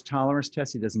glucose tolerance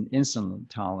test, he does an insulin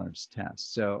tolerance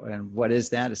test. So, and what is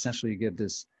that? Essentially, you give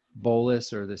this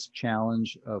bolus or this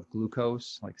challenge of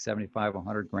glucose, like 75,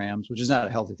 100 grams, which is not a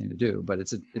healthy thing to do, but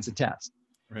it's a test.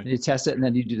 Right. And you test it, and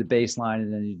then you do the baseline,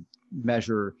 and then you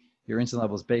measure your insulin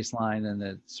levels baseline, and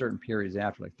then certain periods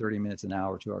after, like 30 minutes, an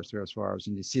hour, 2 hours, 3 hours, 4 hours,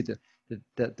 and you see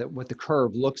what the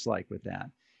curve looks like with that.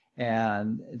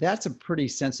 And that's a pretty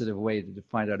sensitive way to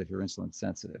find out if you're insulin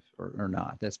sensitive or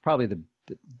not. That's probably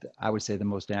I would say the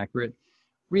most accurate.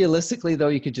 Realistically, though,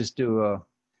 you could just do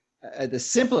the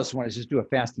simplest one is just do a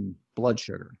fasting blood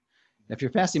sugar. If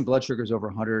your fasting blood sugar is over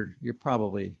 100, you're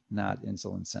probably not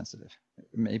insulin sensitive,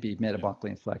 maybe metabolically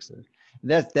inflexive.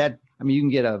 I mean, you can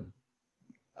get a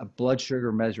blood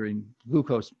sugar measuring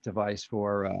glucose device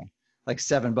for like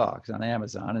 $7 on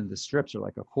Amazon, and the strips are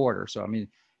like a quarter. So, I mean,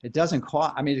 it doesn't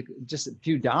cost, I mean, just a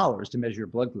few dollars to measure your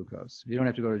blood glucose. You don't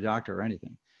have to go to a doctor or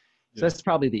anything. So that's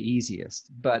probably the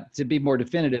easiest. But to be more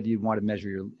definitive, you want to measure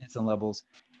your insulin levels.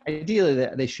 Ideally,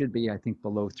 they should be, I think,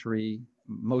 below 3.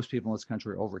 Most people in this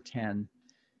country are over 10.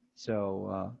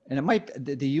 So, and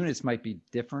the units might be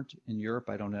different in Europe,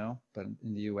 I don't know, but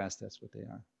in the US, that's what they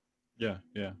are.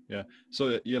 Yeah.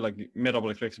 So like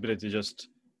metabolic flexibility just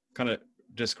kind of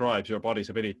describes your body's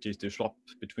ability to swap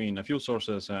between fuel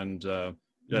sources and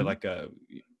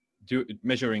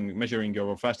measuring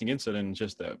your fasting insulin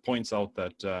just points out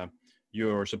that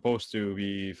you're supposed to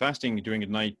be fasting during the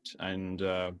night, and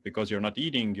because you're not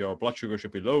eating, your blood sugar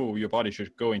should be low, your body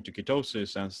should go into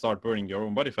ketosis and start burning your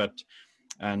own body fat,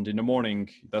 and in the morning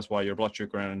that's why your blood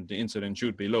sugar and the insulin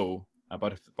should be low.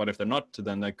 But if they're not,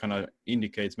 then that kind of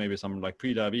indicates maybe some like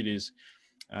pre-diabetes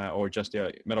or just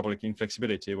metabolic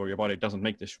inflexibility, where your body doesn't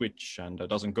make the switch and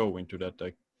doesn't go into that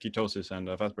ketosis and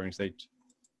fat burning state.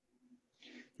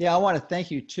 Yeah, I want to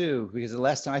thank you too, because the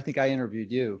last time I think I interviewed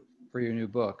you for your new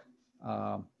book,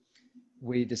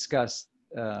 we discussed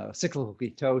cyclical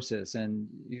ketosis, and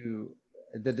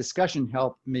the discussion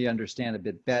helped me understand a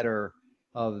bit better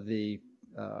of the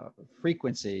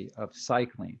frequency of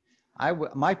cycling.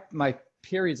 My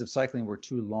periods of cycling were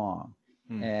too long,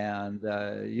 and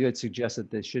you had suggested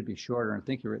they should be shorter, and I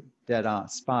think you're dead on,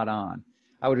 spot on.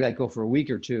 I would go for a week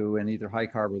or two in either high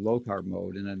carb or low carb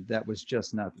mode, and then that was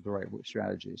just not the right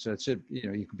strategy. So it should,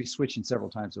 you could be switching several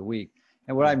times a week.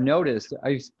 And what I've noticed, are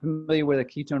you familiar with a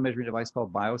ketone measuring device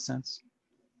called Biosense?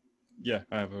 Yeah,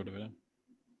 I have heard of it.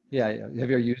 Yeah. Have you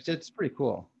ever used it? It's pretty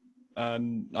cool. I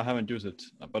haven't used it,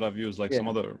 but I've used some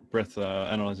other breath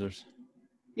analyzers.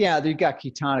 Yeah, you've got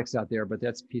ketonics out there, but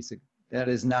that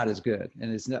is not as good,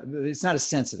 and it's not as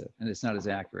sensitive, and it's not as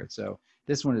accurate. So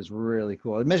this one is really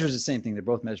cool. It measures the same thing. They're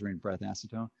both measuring breath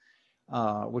acetone,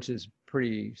 which is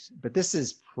but this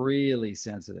is really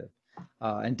sensitive.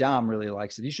 And Dom really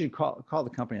likes it. You should call the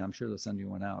company. I'm sure they'll send you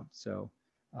one out. So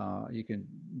You can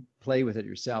play with it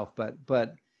yourself, but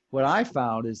what I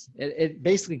found is it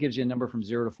basically gives you a number from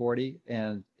 0 to 40,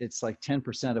 and it's like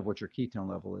 10% of what your ketone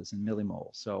level is in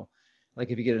millimoles. So like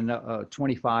if you get a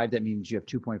 25, that means you have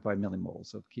 2.5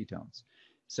 millimoles of ketones.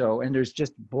 So, and there's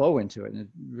just blow into it, and it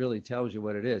really tells you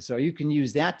what it is. So you can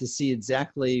use that to see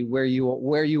exactly where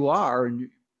you are in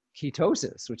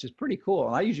ketosis, which is pretty cool.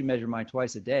 And I usually measure mine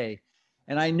twice a day,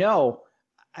 and I know.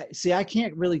 I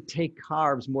can't really take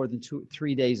carbs more than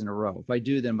 3 days in a row. If I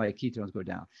do, then my ketones go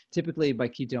down. Typically, my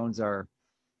ketones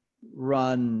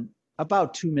run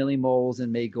about 2 millimoles and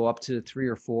may go up to 3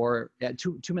 or 4, at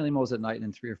 2 millimoles at night and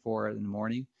then 3 or 4 in the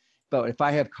morning. But if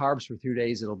I have carbs for 3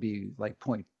 days, it'll be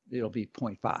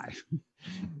 0.5.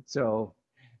 So,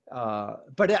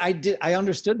 but I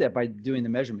understood that by doing the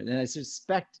measurement, and I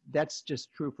suspect that's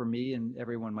just true for me, and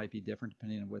everyone might be different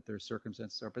depending on what their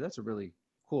circumstances are. But that's a really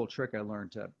cool trick I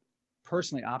learned to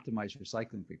personally optimize your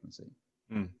cycling frequency.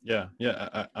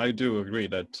 I do agree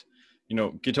that,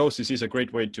 ketosis is a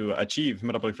great way to achieve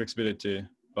metabolic flexibility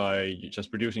by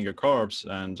just reducing your carbs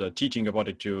and teaching your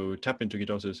body to tap into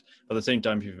ketosis. But at the same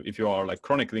time, if you are like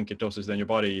chronically in ketosis, then your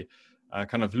body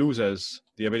kind of loses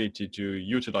the ability to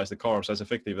utilize the carbs as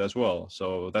effectively as well.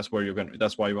 So that's why you want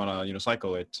to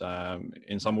cycle it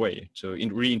in some way to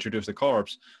reintroduce the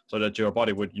carbs so that your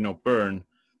body would burn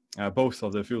both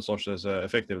of the fuel sources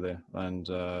effectively, and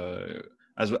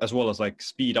as well as like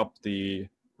speed up the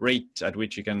rate at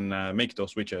which you can make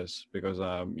those switches, because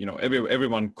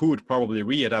everyone could probably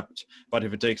readapt, but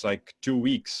if it takes like 2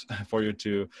 weeks for you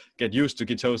to get used to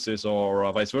ketosis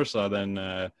or vice versa, then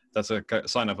that's a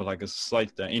sign of like a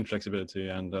slight inflexibility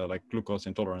and like glucose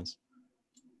intolerance.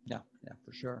 Yeah,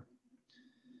 for sure.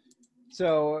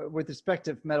 So with respect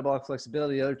to metabolic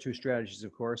flexibility, the other two strategies,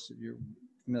 of course, you're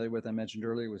familiar with, I mentioned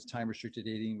earlier, was time restricted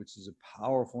eating, which is a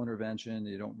powerful intervention.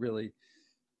 You don't really,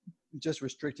 just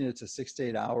restricting it to 6 to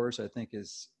 8 hours, I think,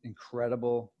 is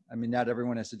incredible. I mean, not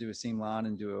everyone has to do a Seamlon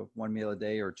and do a 1 meal a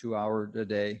day or 2 hour a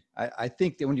day. I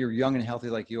think that when you're young and healthy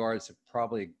like you are, it's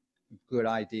probably a good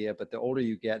idea, but the older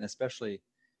you get, and especially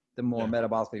the more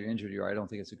metabolically injured you are, I don't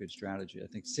think it's a good strategy. I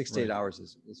think 6 to 8 hours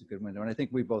is a good window. And I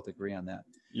think we both agree on that.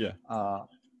 Yeah.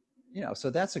 So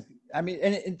that's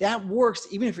and that works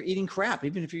even if you're eating crap,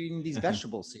 even if you're eating these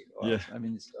vegetable seed oils. Yeah. I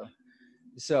mean,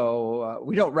 so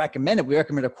we don't recommend it. We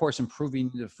recommend, of course, improving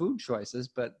the food choices,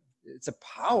 but it's a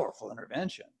powerful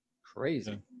intervention.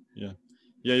 Crazy. Yeah.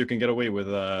 You can get away with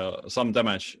some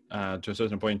damage to a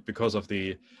certain point because of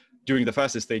during the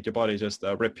fasted state, your body just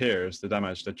repairs the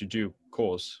damage that you do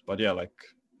cause. But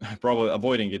probably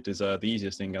avoiding it is the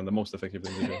easiest thing and the most effective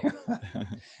thing to do.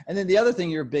 And then the other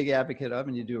thing you're a big advocate of,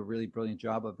 and you do a really brilliant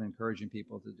job of encouraging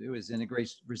people to do, is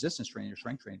integrate resistance training or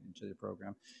strength training into the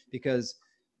program, because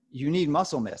you need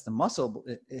muscle mass. The muscle,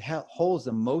 it holds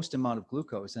the most amount of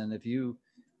glucose. And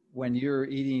when you're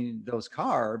eating those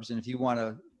carbs, and if you want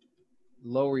to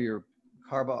lower your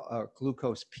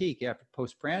glucose peak after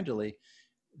postprandially,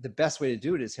 the best way to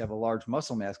do it is have a large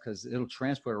muscle mass, because it'll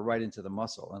transport it right into the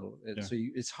muscle. So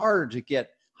it's harder to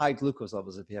get high glucose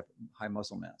levels if you have high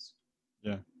muscle mass.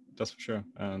 Yeah, that's for sure.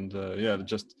 And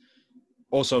just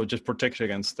also just protect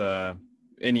against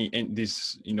any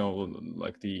these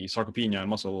like the sarcopenia and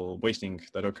muscle wasting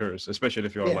that occurs, especially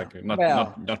if you're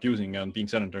not using and being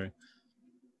sedentary.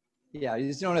 Yeah, you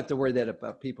just don't have to worry that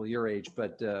about people your age,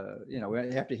 but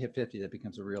after you hit 50, that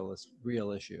becomes a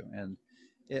real issue.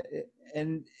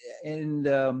 And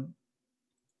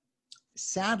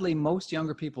sadly, most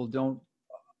younger people don't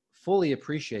fully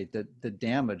appreciate the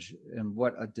damage and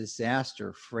what a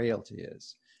disaster frailty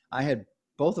is. I had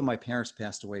both of my parents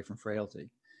passed away from frailty.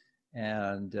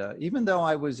 And even though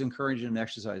I was encouraging them to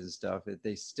exercise and stuff,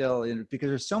 they still, because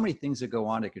there's so many things that go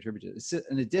on that contribute to it.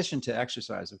 In addition to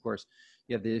exercise, of course,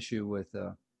 you have the issue with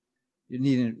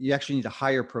you actually need a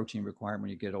higher protein requirement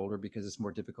when you get older, because it's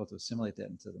more difficult to assimilate that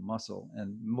into the muscle.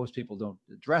 And most people don't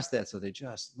address that, so they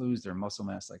just lose their muscle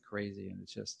mass like crazy. And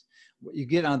it's just, you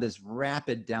get on this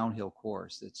rapid downhill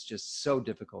course. It's just so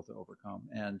difficult to overcome.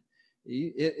 And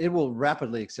it will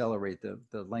rapidly accelerate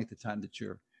the length of time that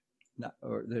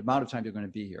or the amount of time you're going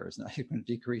to be here is not, you're going to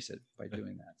decrease it by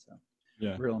doing that. So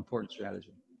real important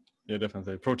strategy. Yeah,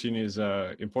 definitely. Protein is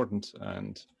important.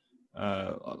 And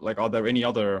are there any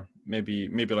other maybe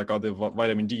like other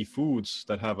vitamin D foods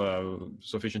that have a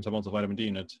sufficient amount of vitamin D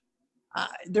in it?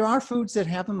 There are foods that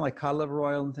have them, like cod liver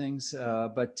oil and things,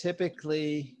 but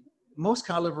typically most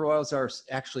cod liver oils are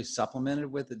actually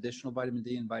supplemented with additional vitamin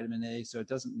D and vitamin A, so it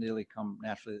doesn't really come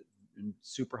naturally in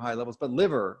super high levels, but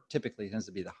liver typically tends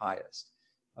to be the highest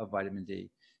of vitamin D.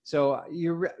 So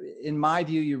in my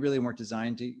view, you really weren't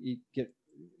designed to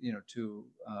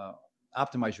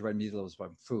optimize your vitamin D levels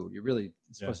from food. You're really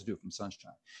supposed Yeah. to do it from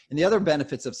sunshine. And the other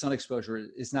benefits of sun exposure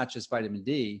is not just vitamin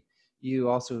D. You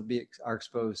also are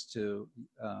exposed to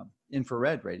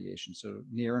infrared radiation, so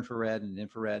near infrared and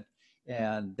infrared,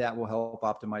 and that will help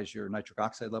optimize your nitric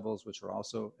oxide levels, which are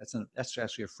also, that's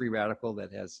actually a free radical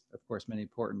that has, of course, many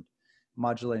important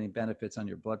modulating benefits on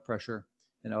your blood pressure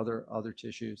and other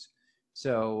tissues.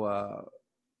 So,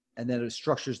 and then it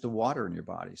structures the water in your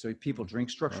body. So people drink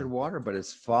structured water, but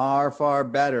it's far, far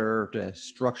better to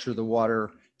structure the water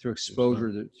through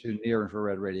exposure to near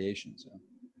infrared radiation. So.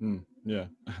 Yeah,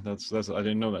 that's I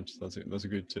didn't know that. That's a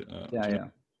good.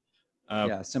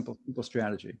 Simple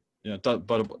strategy. Yeah,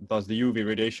 but does the UV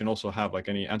radiation also have like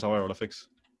any antiviral effects?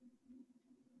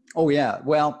 Oh yeah,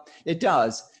 well it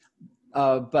does,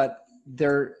 but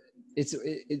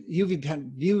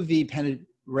UV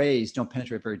rays don't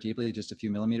penetrate very deeply, just a few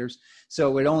millimeters. So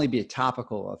it would only be a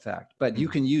topical effect. But you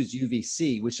can use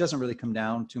UVC, which doesn't really come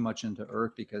down too much into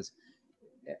Earth because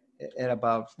at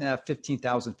about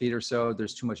 15,000 feet or so,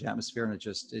 there's too much atmosphere and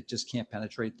it just can't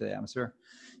penetrate the atmosphere.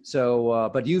 So,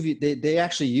 but they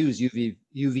actually use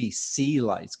UVC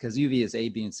lights because UV is A,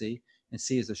 B, and C, and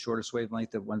C is the shortest wavelength,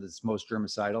 the one that's most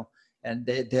germicidal. And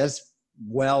that's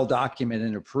well documented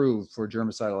and approved for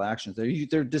germicidal actions.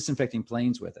 They're disinfecting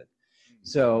planes with it.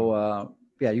 So,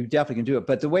 you definitely can do it.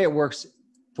 But the way it works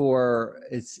for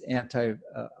its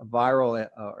antiviral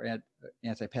or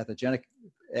antipathogenic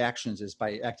actions is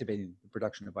by activating the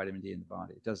production of vitamin D in the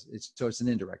body. So it's an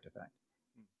indirect effect.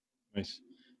 Nice.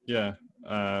 Yeah.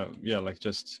 Like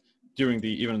just during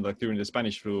the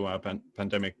Spanish flu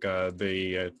pandemic,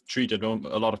 they treated a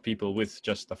lot of people with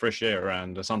just the fresh air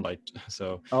and the sunlight.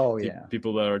 So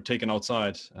people that are taken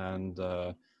outside and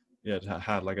it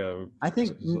had like a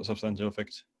substantial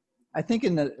effect. I think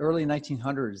in the early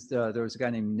 1900s, there was a guy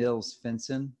named Niels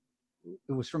Finsen,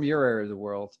 who was from your area of the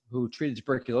world, who treated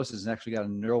tuberculosis and actually got a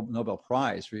Nobel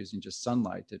Prize for using just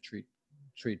sunlight to treat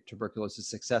tuberculosis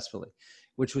successfully,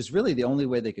 which was really the only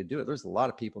way they could do it. There's a lot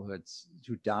of people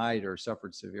who died or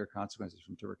suffered severe consequences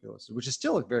from tuberculosis, which is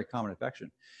still a very common infection,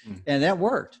 and that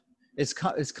worked.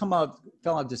 Fell out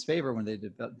of disfavor when they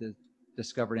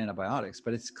discovered antibiotics,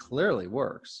 but it clearly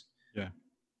works.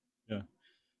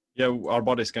 Yeah, our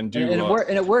bodies can do. And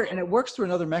it works through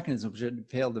another mechanism, which I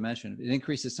failed to mention. It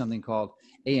increases something called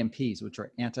AMPs, which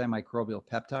are antimicrobial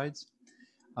peptides.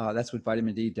 That's what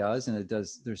vitamin D does, and it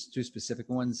does. There's two specific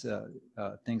ones,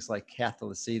 things like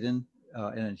cathelicidin,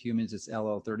 and in humans it's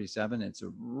LL37. It's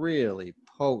a really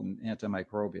potent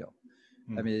antimicrobial.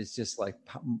 I mean, it's just like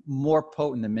more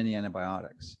potent than many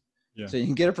antibiotics. Yeah. So you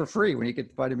can get it for free when you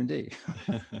get vitamin D.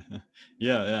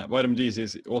 Yeah. Vitamin D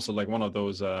is also like one of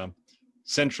those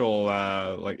central,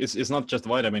 like it's not just a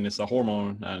vitamin, it's a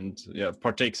hormone, and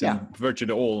partakes in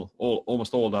virtually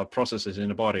almost all the processes in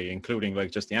the body, including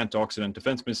like just the antioxidant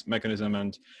defense mechanism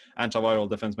and antiviral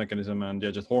defense mechanism, and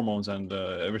just hormones and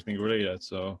everything related.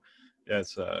 So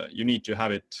it's you need to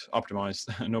have it optimized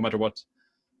no matter what.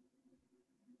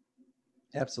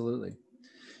 Absolutely.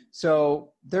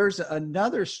 So there's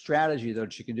another strategy though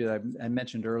that you can do that I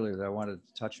mentioned earlier that I wanted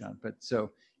to touch on,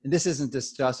 and this isn't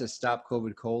discussed at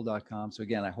stopcovidcold.com. So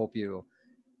again, I hope you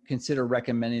consider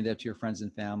recommending that to your friends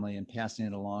and family and passing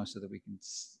it along so that we can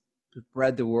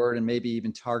spread the word and maybe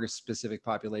even target specific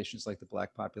populations like the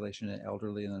Black population and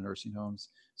elderly in the nursing homes,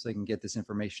 so they can get this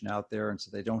information out there and so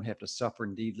they don't have to suffer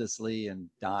needlessly and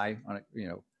die on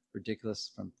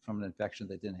ridiculous from an infection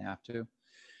they didn't have to.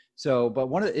 So, but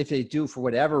if they do for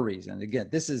whatever reason, again,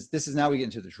 this is now we get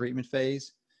into the treatment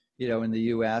phase. In the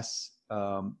U.S.,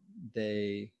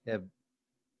 they have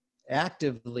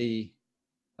actively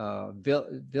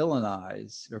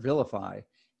villainize or vilify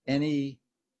any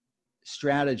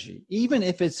strategy, even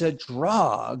if it's a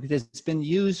drug that's been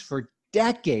used for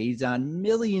decades on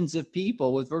millions of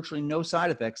people with virtually no side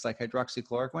effects, like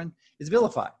hydroxychloroquine, is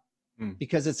vilified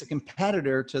because it's a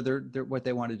competitor to their what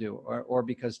they want to do, or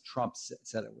because Trump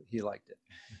said it, he liked it.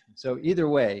 So either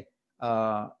way,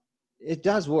 it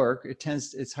does work. It's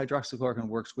hydroxychloroquine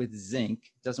works with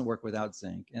zinc. It doesn't work without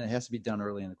zinc, and it has to be done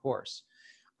early in the course.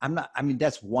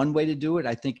 That's one way to do it.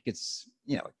 I think it's,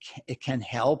 it can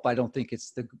help. I don't think it's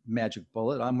the magic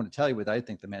bullet. I'm going to tell you what I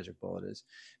think the magic bullet is.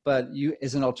 But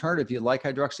as an alternative, you like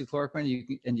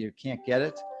hydroxychloroquine and you can't get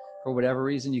it for whatever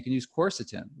reason, you can use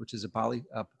quercetin, which is a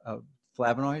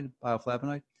bioflavonoid,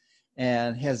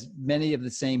 and has many of the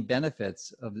same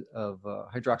benefits of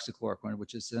hydroxychloroquine,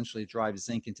 which essentially drives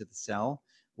zinc into the cell,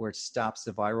 where it stops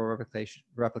the viral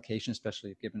replication, especially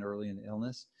if given early in the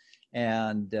illness.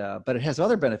 And but it has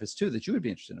other benefits too that you would be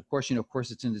interested in. Of course,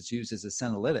 quercetin is used as a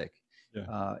senolytic.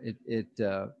 Yeah.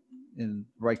 in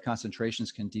right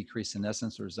concentrations can decrease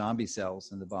senescence or zombie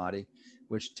cells in the body,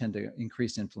 which tend to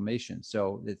increase inflammation.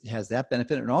 So it has that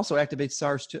benefit, and also activates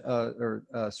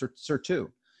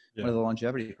SIR2, one of the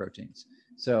longevity proteins.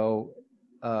 So,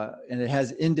 and it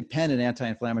has independent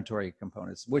anti-inflammatory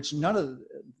components, which none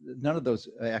of those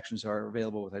actions are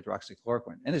available with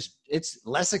hydroxychloroquine. And it's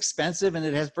less expensive, and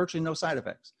it has virtually no side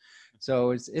effects.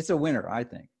 So it's a winner, I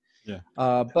think. Yeah.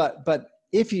 But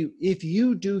if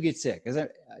you do get sick, as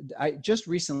I just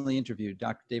recently interviewed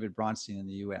Dr. David Bronstein in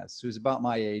the U.S., who's about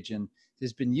my age and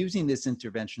has been using this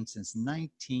intervention since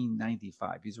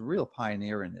 1995. He's a real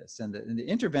pioneer in this, and the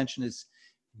intervention is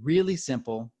really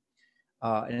simple.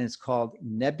 And it's called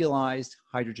nebulized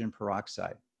hydrogen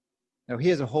peroxide. Now, he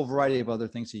has a whole variety of other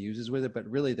things he uses with it, but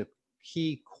really the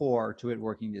key core to it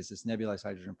working is this nebulized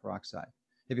hydrogen peroxide.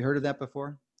 Have you heard of that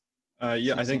before?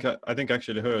 Yeah, I think I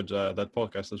actually heard that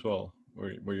podcast as well,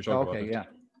 where you talk about it. Okay,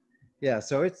 yeah.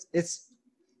 So it's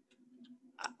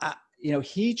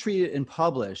he treated and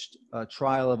published a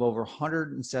trial of over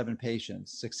 107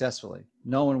 patients successfully.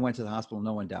 No one went to the hospital,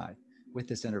 no one died with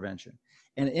this intervention.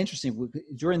 And interesting,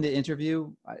 during the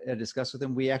interview I discussed with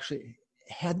him, we actually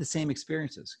had the same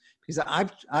experiences, because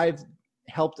I've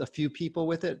helped a few people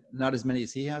with it, not as many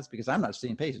as he has, because I'm not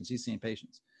seeing patients, he's seeing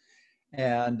patients.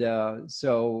 And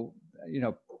so,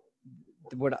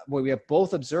 what we have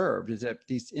both observed is that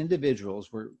these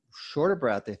individuals were short of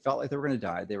breath. They felt like they were going to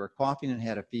die. They were coughing and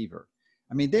had a fever.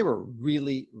 I mean, they were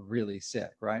really, really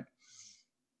sick, right?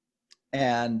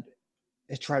 And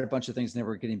I tried a bunch of things and they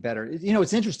were getting better.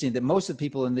 It's interesting that most of the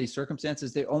people in these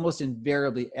circumstances, they almost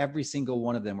invariably, every single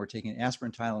one of them were taking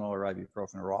aspirin, Tylenol, or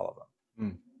ibuprofen, or all of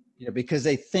them. Because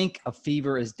they think a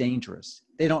fever is dangerous.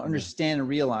 They don't understand and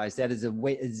realize that is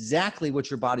exactly what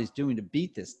your body's doing to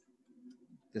beat this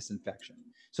infection.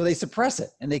 So they suppress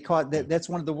it, and that's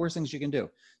one of the worst things you can do.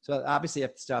 So obviously you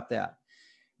have to stop that.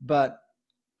 But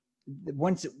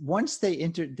once they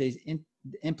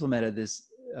implemented this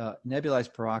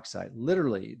nebulized peroxide,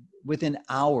 literally within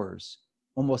hours,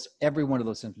 almost every one of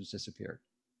those symptoms disappeared.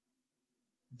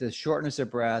 The shortness of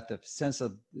breath, the sense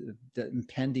of the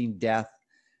impending death,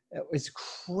 it's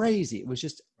crazy. It was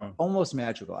just almost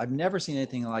magical. I've never seen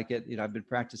anything like it. I've been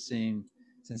practicing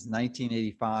since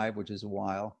 1985, which is a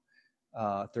while,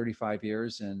 35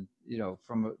 years. And,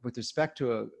 with respect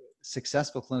to a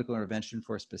successful clinical intervention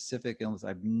for a specific illness,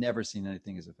 I've never seen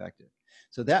anything as effective.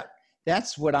 So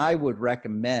that's what I would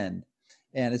recommend.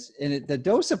 And the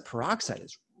dose of peroxide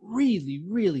is really,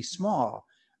 really small.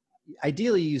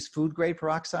 Ideally, you use food grade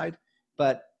peroxide,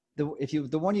 but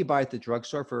the one you buy at the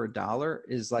drugstore for $1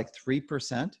 is like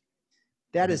 3%.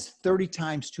 That is 30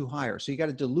 times too higher. So you got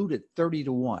to dilute it 30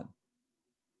 to 1.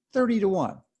 30 to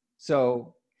 1.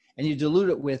 So, and you dilute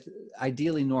it with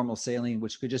ideally normal saline,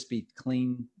 which could just be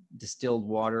clean distilled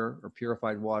water or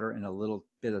purified water and a little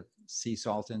bit of sea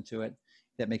salt into it.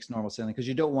 That makes normal saline, because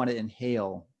you don't want to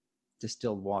inhale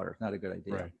distilled water. It's not a good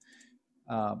idea.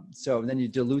 Right. So then you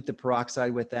dilute the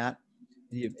peroxide with that.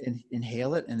 You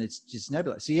inhale it, and it's just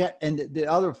nebulized. So and the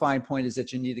other fine point is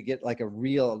that you need to get like a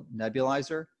real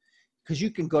nebulizer, because you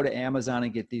can go to Amazon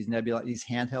and get these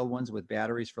handheld ones with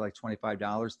batteries for like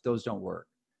 $25. Those don't work.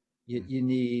 You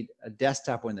need a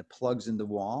desktop one that plugs in the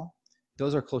wall.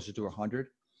 Those are closer to 100.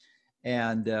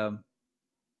 And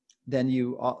then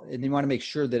you want to make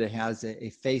sure that it has a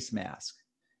face mask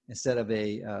instead of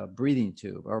a breathing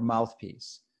tube or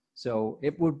mouthpiece. So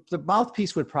the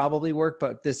mouthpiece would probably work,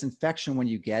 but this infection, when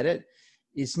you get it,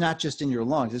 it's not just in your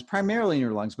lungs. It's primarily in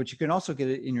your lungs, but you can also get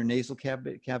it in your nasal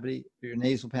cavity, your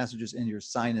nasal passages, and your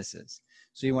sinuses.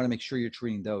 So you want to make sure you're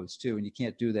treating those too. And you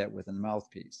can't do that with a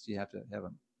mouthpiece. You have to have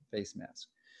a face mask.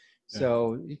 Yeah.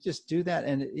 So you just do that.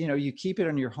 And, you keep it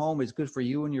in your home. It's good for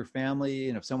you and your family.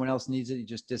 And if someone else needs it, you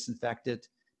just disinfect it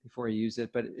before you use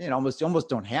it. But you almost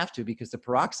don't have to, because the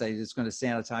peroxide is going to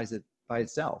sanitize it by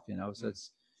itself, So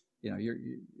it's,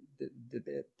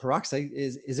 the peroxide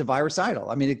is a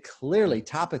virucidal. I mean, it clearly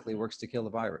topically works to kill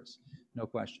the virus, no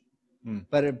question.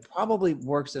 But it probably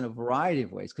works in a variety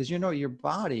of ways, because your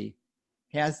body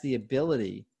has the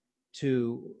ability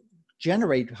to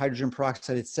generate hydrogen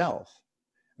peroxide itself.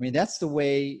 I mean, that's the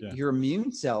way your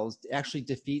immune cells actually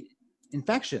defeat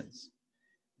infections.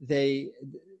 There's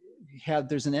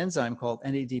an enzyme called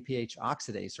NADPH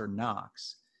oxidase, or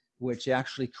NOx, which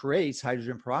actually creates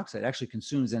hydrogen peroxide, actually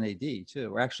consumes NAD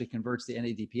too, or actually converts the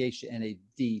NADPH to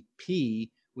NADP,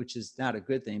 which is not a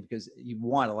good thing, because you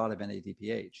want a lot of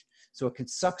NADPH. So it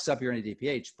sucks up your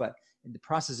NADPH, but in the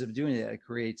process of doing that, it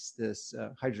creates this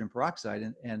hydrogen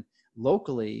peroxide, and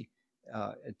locally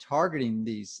targeting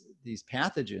these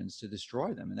pathogens to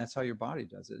destroy them, and that's how your body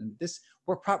does it. And this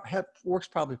works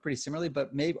probably pretty similarly,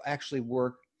 but may actually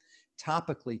work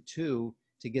topically too,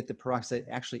 to get the peroxide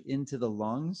actually into the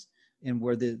lungs and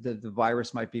where the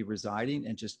virus might be residing,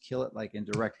 and just kill it like in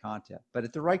direct contact, but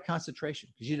at the right concentration.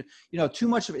 Because you know, too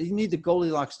much of it, you need the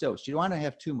Goldilocks dose. You don't want to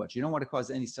have too much. You don't want to cause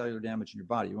any cellular damage in your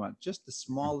body. You want just the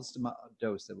smallest amount of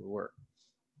dose that will work.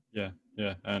 Yeah,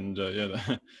 and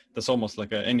that's almost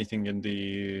like anything in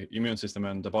the immune system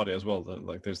and the body as well.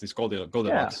 Like there's this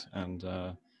Goldilocks, and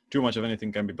too much of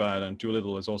anything can be bad, and too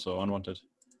little is also unwanted.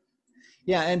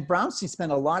 Yeah, and Brownstein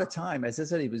spent a lot of time, as I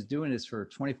said, he was doing this for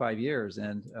 25 years,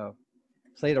 and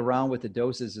played around with the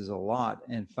doses a lot,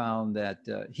 and found that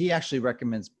he actually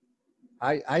recommends,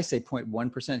 I say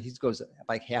 0.1%. He goes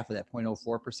like half of that,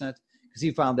 0.04%, because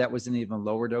he found that was an even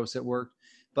lower dose that worked.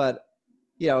 But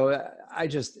you know,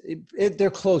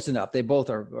 they're close enough. They both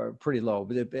are pretty low.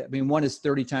 But I mean, one is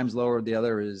 30 times lower. The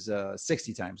other is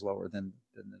 60 times lower than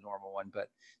the normal one, but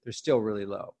they're still really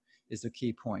low is the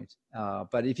key point.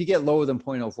 But if you get lower than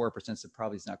 0.04%, it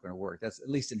probably is not going to work. That's at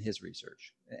least in his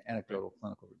research, anecdotal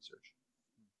clinical research.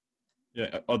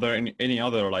 Yeah. Are there any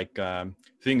other like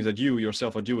things that you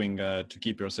yourself are doing to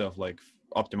keep yourself like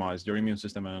optimized, your immune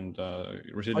system and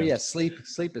resilient? Oh yeah, sleep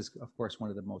is of course one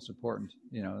of the most important.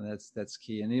 You know, that's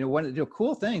key. And you know, one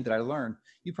cool thing that I learned,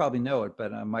 you probably know it,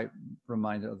 but I might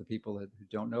remind other people who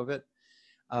don't know of it.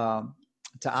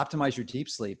 To optimize your deep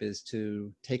sleep is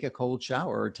to take a cold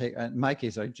shower, or in my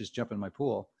case, I just jump in my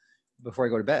pool before I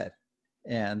go to bed,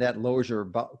 and that lowers your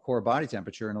core body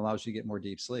temperature and allows you to get more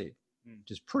deep sleep.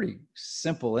 Which is pretty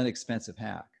simple, inexpensive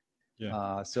hack.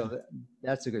 Yeah. So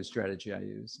that's a good strategy I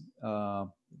use. I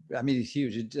mean, it's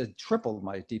huge. It tripled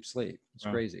my deep sleep. It's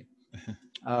crazy.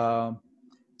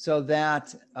 So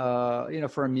that, you know,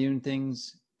 for immune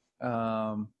things,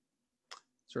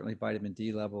 certainly vitamin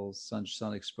D levels,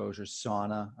 sun exposure,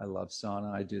 sauna. I love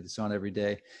sauna. I do the sauna every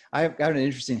day. I've got an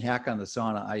interesting hack on the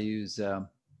sauna. I use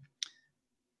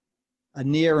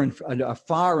a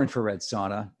far infrared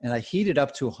sauna, and I heat it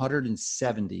up to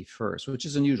 170 first, which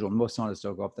is unusual. Most saunas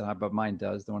don't go up that high, but mine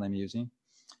does, the one I'm using.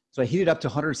 So I heat it up to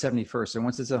 170 first, and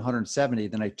once it's at 170,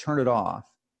 then I turn it off,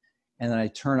 and then I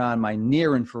turn on my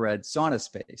near infrared sauna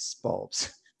space bulbs.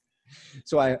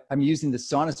 So I'm using the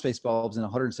sauna space bulbs in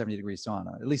 170-degree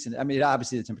sauna. At least, I mean,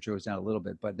 obviously the temperature goes down a little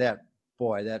bit, but that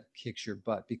kicks your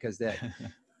butt, because the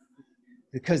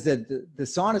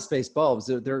sauna space bulbs,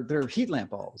 they're heat lamp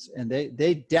bulbs, and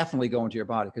they definitely go into your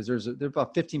body, because there's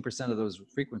about 15% of those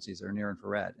frequencies are near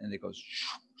infrared, and it goes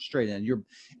straight in.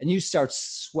 And you start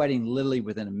sweating literally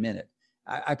within a minute.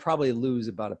 I probably lose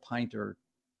about a pint or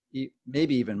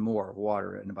maybe even more of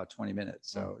water in about 20 minutes.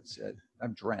 So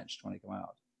I'm drenched when I come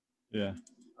out. Yeah.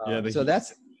 So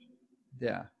that's,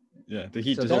 yeah. Yeah, the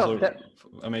heat is also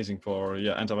amazing for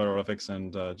antiviral effects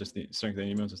and just the strengthening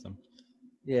the immune system.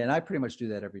 Yeah, and I pretty much do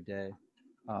that every day.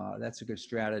 That's a good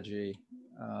strategy.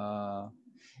 Now,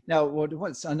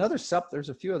 what's another there's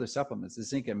a few other supplements, the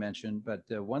zinc I mentioned, but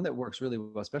one that works really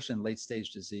well, especially in late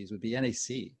stage disease, would be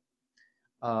NAC.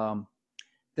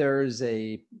 There's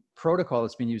a protocol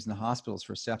that's being used in the hospitals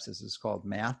for sepsis. It's called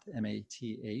MATH,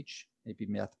 M-A-T-H, maybe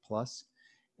MATH plus.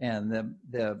 And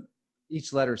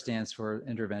each letter stands for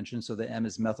intervention. So the M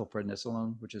is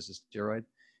methylprednisolone, which is a steroid.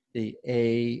 The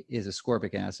A is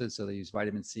ascorbic acid, so they use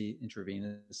vitamin C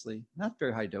intravenously, not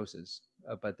very high doses,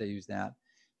 but they use that.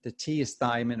 The T is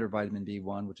thiamine or vitamin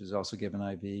B1, which is also given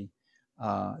IV.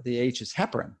 The H is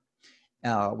heparin,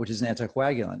 which is an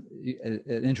anticoagulant,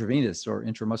 an intravenous or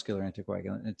intramuscular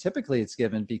anticoagulant. And typically it's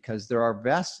given because there are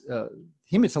vast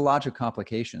hematologic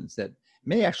complications that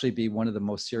may actually be one of the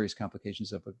most serious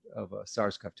complications of a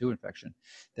SARS-CoV-2 infection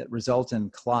that result in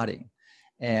clotting.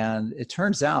 And it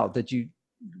turns out that you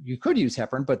could use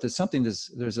heparin, but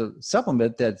there's a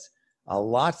supplement that's a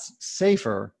lot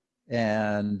safer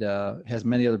and has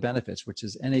many other benefits, which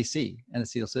is NAC,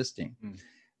 N-acetylcysteine,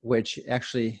 which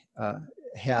actually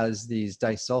has these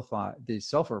sulfur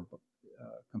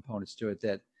components to it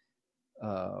that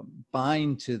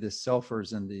bind to the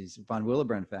sulfurs and these von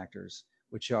Willebrand factors,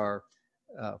 which are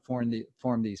form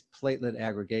these platelet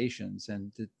aggregations,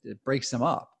 and it breaks them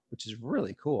up, which is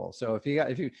really cool. So if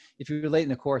you're late in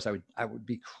the course, I would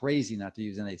be crazy not to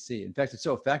use NAC. In fact, it's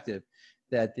so effective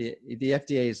that the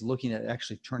FDA is looking at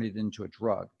actually turning it into a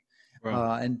drug.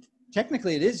 Wow. And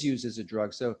technically it is used as a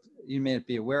drug. So you may not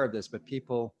be aware of this, but if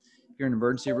you're in an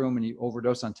emergency room and you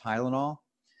overdose on Tylenol,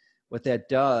 what that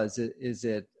does is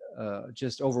it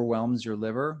just overwhelms your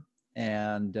liver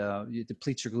and it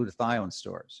depletes your glutathione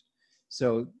stores.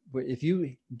 So if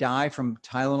you die from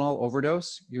Tylenol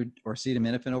overdose or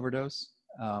acetaminophen overdose,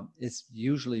 it's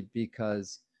usually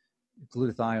because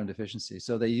glutathione deficiency.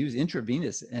 So they use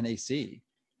intravenous NAC,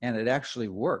 and it actually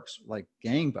works like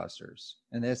gangbusters.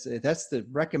 And that's the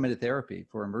recommended therapy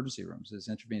for emergency rooms is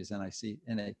intravenous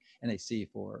NAC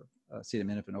for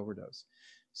acetaminophen overdose.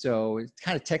 So it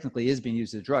kind of technically is being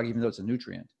used as a drug, even though it's a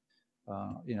nutrient.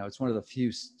 It's one of the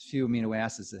few amino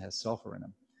acids that has sulfur in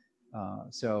them.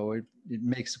 So it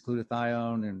makes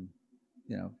glutathione and,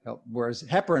 help. Whereas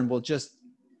heparin will just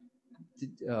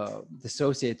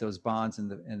dissociate those bonds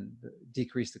and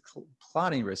decrease the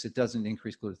clotting risk. It doesn't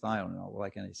increase glutathione at all,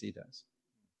 like NAC does.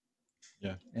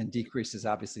 Yeah. And decreases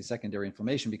obviously secondary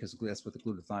inflammation because that's what the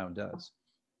glutathione does.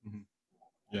 Mm-hmm.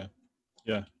 Yeah.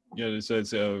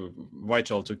 It's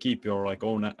vital to keep your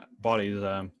own body's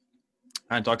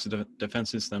antioxidant defense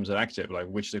systems are active,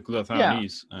 which the glutathione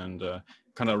is, and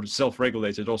kind of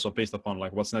self-regulated also based upon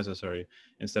what's necessary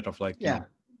instead of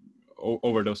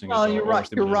overdosing. Well, you're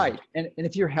right. And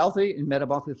if you're healthy and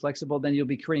metabolically flexible, then you'll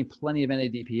be creating plenty of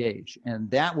NADPH, and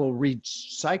that will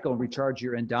recycle and recharge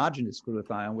your endogenous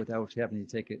glutathione without having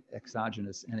to take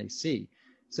exogenous NAC.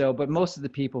 So, but most of the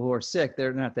people who are sick,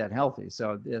 they're not that healthy.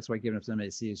 So that's why giving up some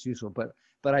NAC is useful. But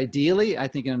ideally, I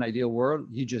think in an ideal world,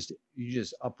 you just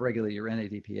upregulate your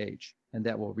NADPH, and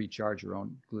that will recharge your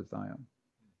own glutathione.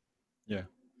 Yeah,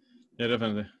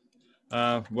 definitely.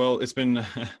 Well, it's been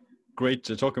great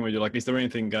talking with you. Is there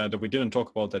anything that we didn't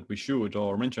talk about that we should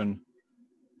or mention?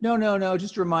 No.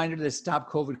 Just a reminder that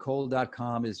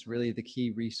stopcovidcold.com is really the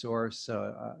key resource.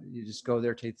 You just go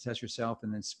there, take the test yourself,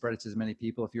 and then spread it to as many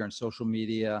people. If you're on social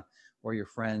media or your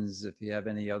friends, if you have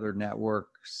any other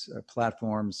networks,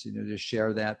 platforms, just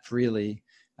share that freely.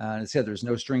 And as I said, there's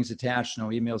no strings attached, no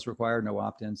emails required, no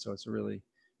opt-in. So it's a really,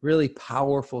 really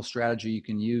powerful strategy you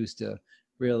can use to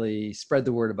really spread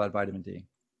the word about vitamin D.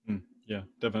 Yeah,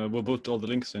 definitely. We'll put all the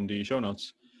links in the show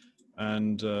notes.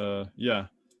 And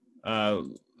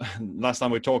last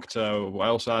time we talked, I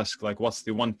also asked what's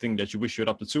the one thing that you wish you had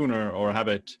opted sooner or have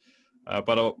it.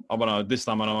 But this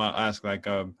time I want to ask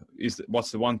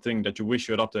what's the one thing that you wish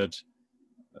you had opted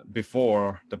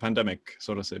before the pandemic,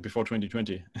 so to say, before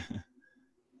 2020?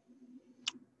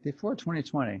 Before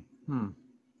 2020.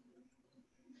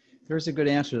 There's a good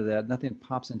answer to that. Nothing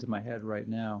pops into my head right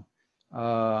now.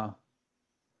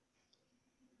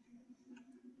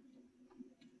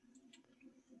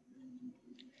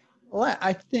 Well,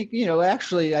 I think,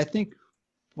 I think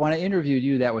when I interviewed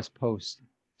you, that was post.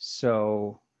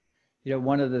 So,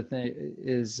 one of the things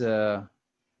is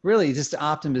really just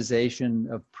optimization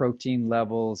of protein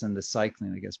levels and the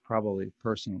cycling, I guess, probably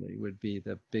personally would be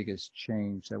the biggest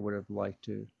change I would have liked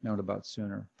to known about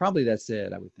sooner. Probably that's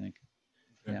it, I would think.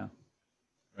 Okay. Yeah.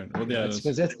 Right. Well, yeah,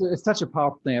 because it's such a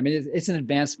powerful thing. I mean, it's an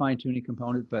advanced fine-tuning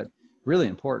component, but really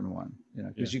important one,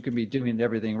 because you can be doing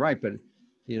everything right, but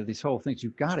these whole things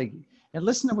you've got to, and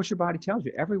listen to what your body tells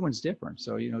you. Everyone's different.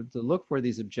 So, to look for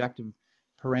these objective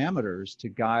parameters to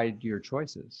guide your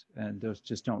choices, and those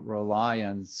just don't rely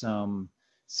on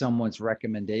someone's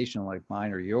recommendation like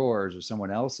mine or yours or someone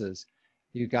else's.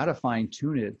 You got to fine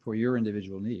tune it for your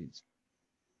individual needs.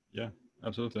 Yeah,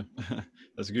 absolutely.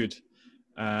 That's good.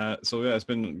 So it's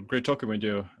been great talking with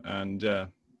you, and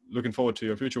looking forward to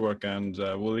your future work, and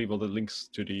we'll leave all the links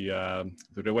to the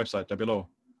website down below.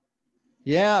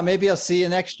 Yeah, maybe I'll see you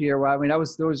next year. Well, I mean, I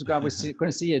was going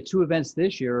to see you at 2 events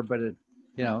this year, but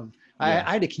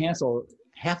I had to cancel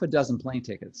half a dozen plane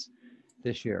tickets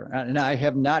this year, and I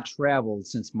have not traveled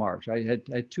since March. I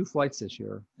had 2 flights this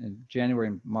year in January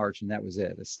and March, and that was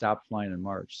it. I stopped flying in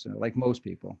March, so like most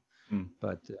people.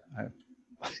 But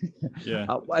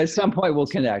at some point we'll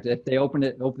connect if they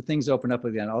things open up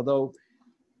again. Although,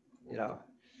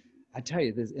 I tell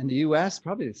you, this in the U.S.,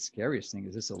 probably the scariest thing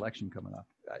is this election coming up.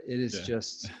 It is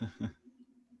just,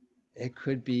 it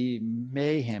could be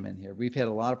mayhem in here. We've had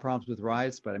a lot of problems with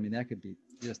riots, but I mean, that could be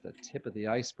just the tip of the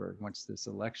iceberg once this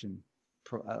election,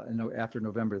 after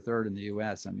November 3rd in the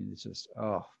U.S. I mean, it's just,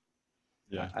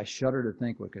 I shudder to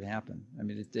think what could happen. I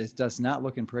mean, it does not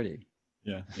looking pretty.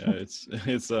 Yeah, it's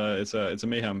a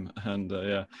mayhem, and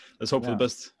let's hope for the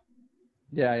best.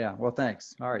 Yeah. Well,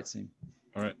 thanks. All right, Siim.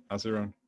 All right, I'll see you around.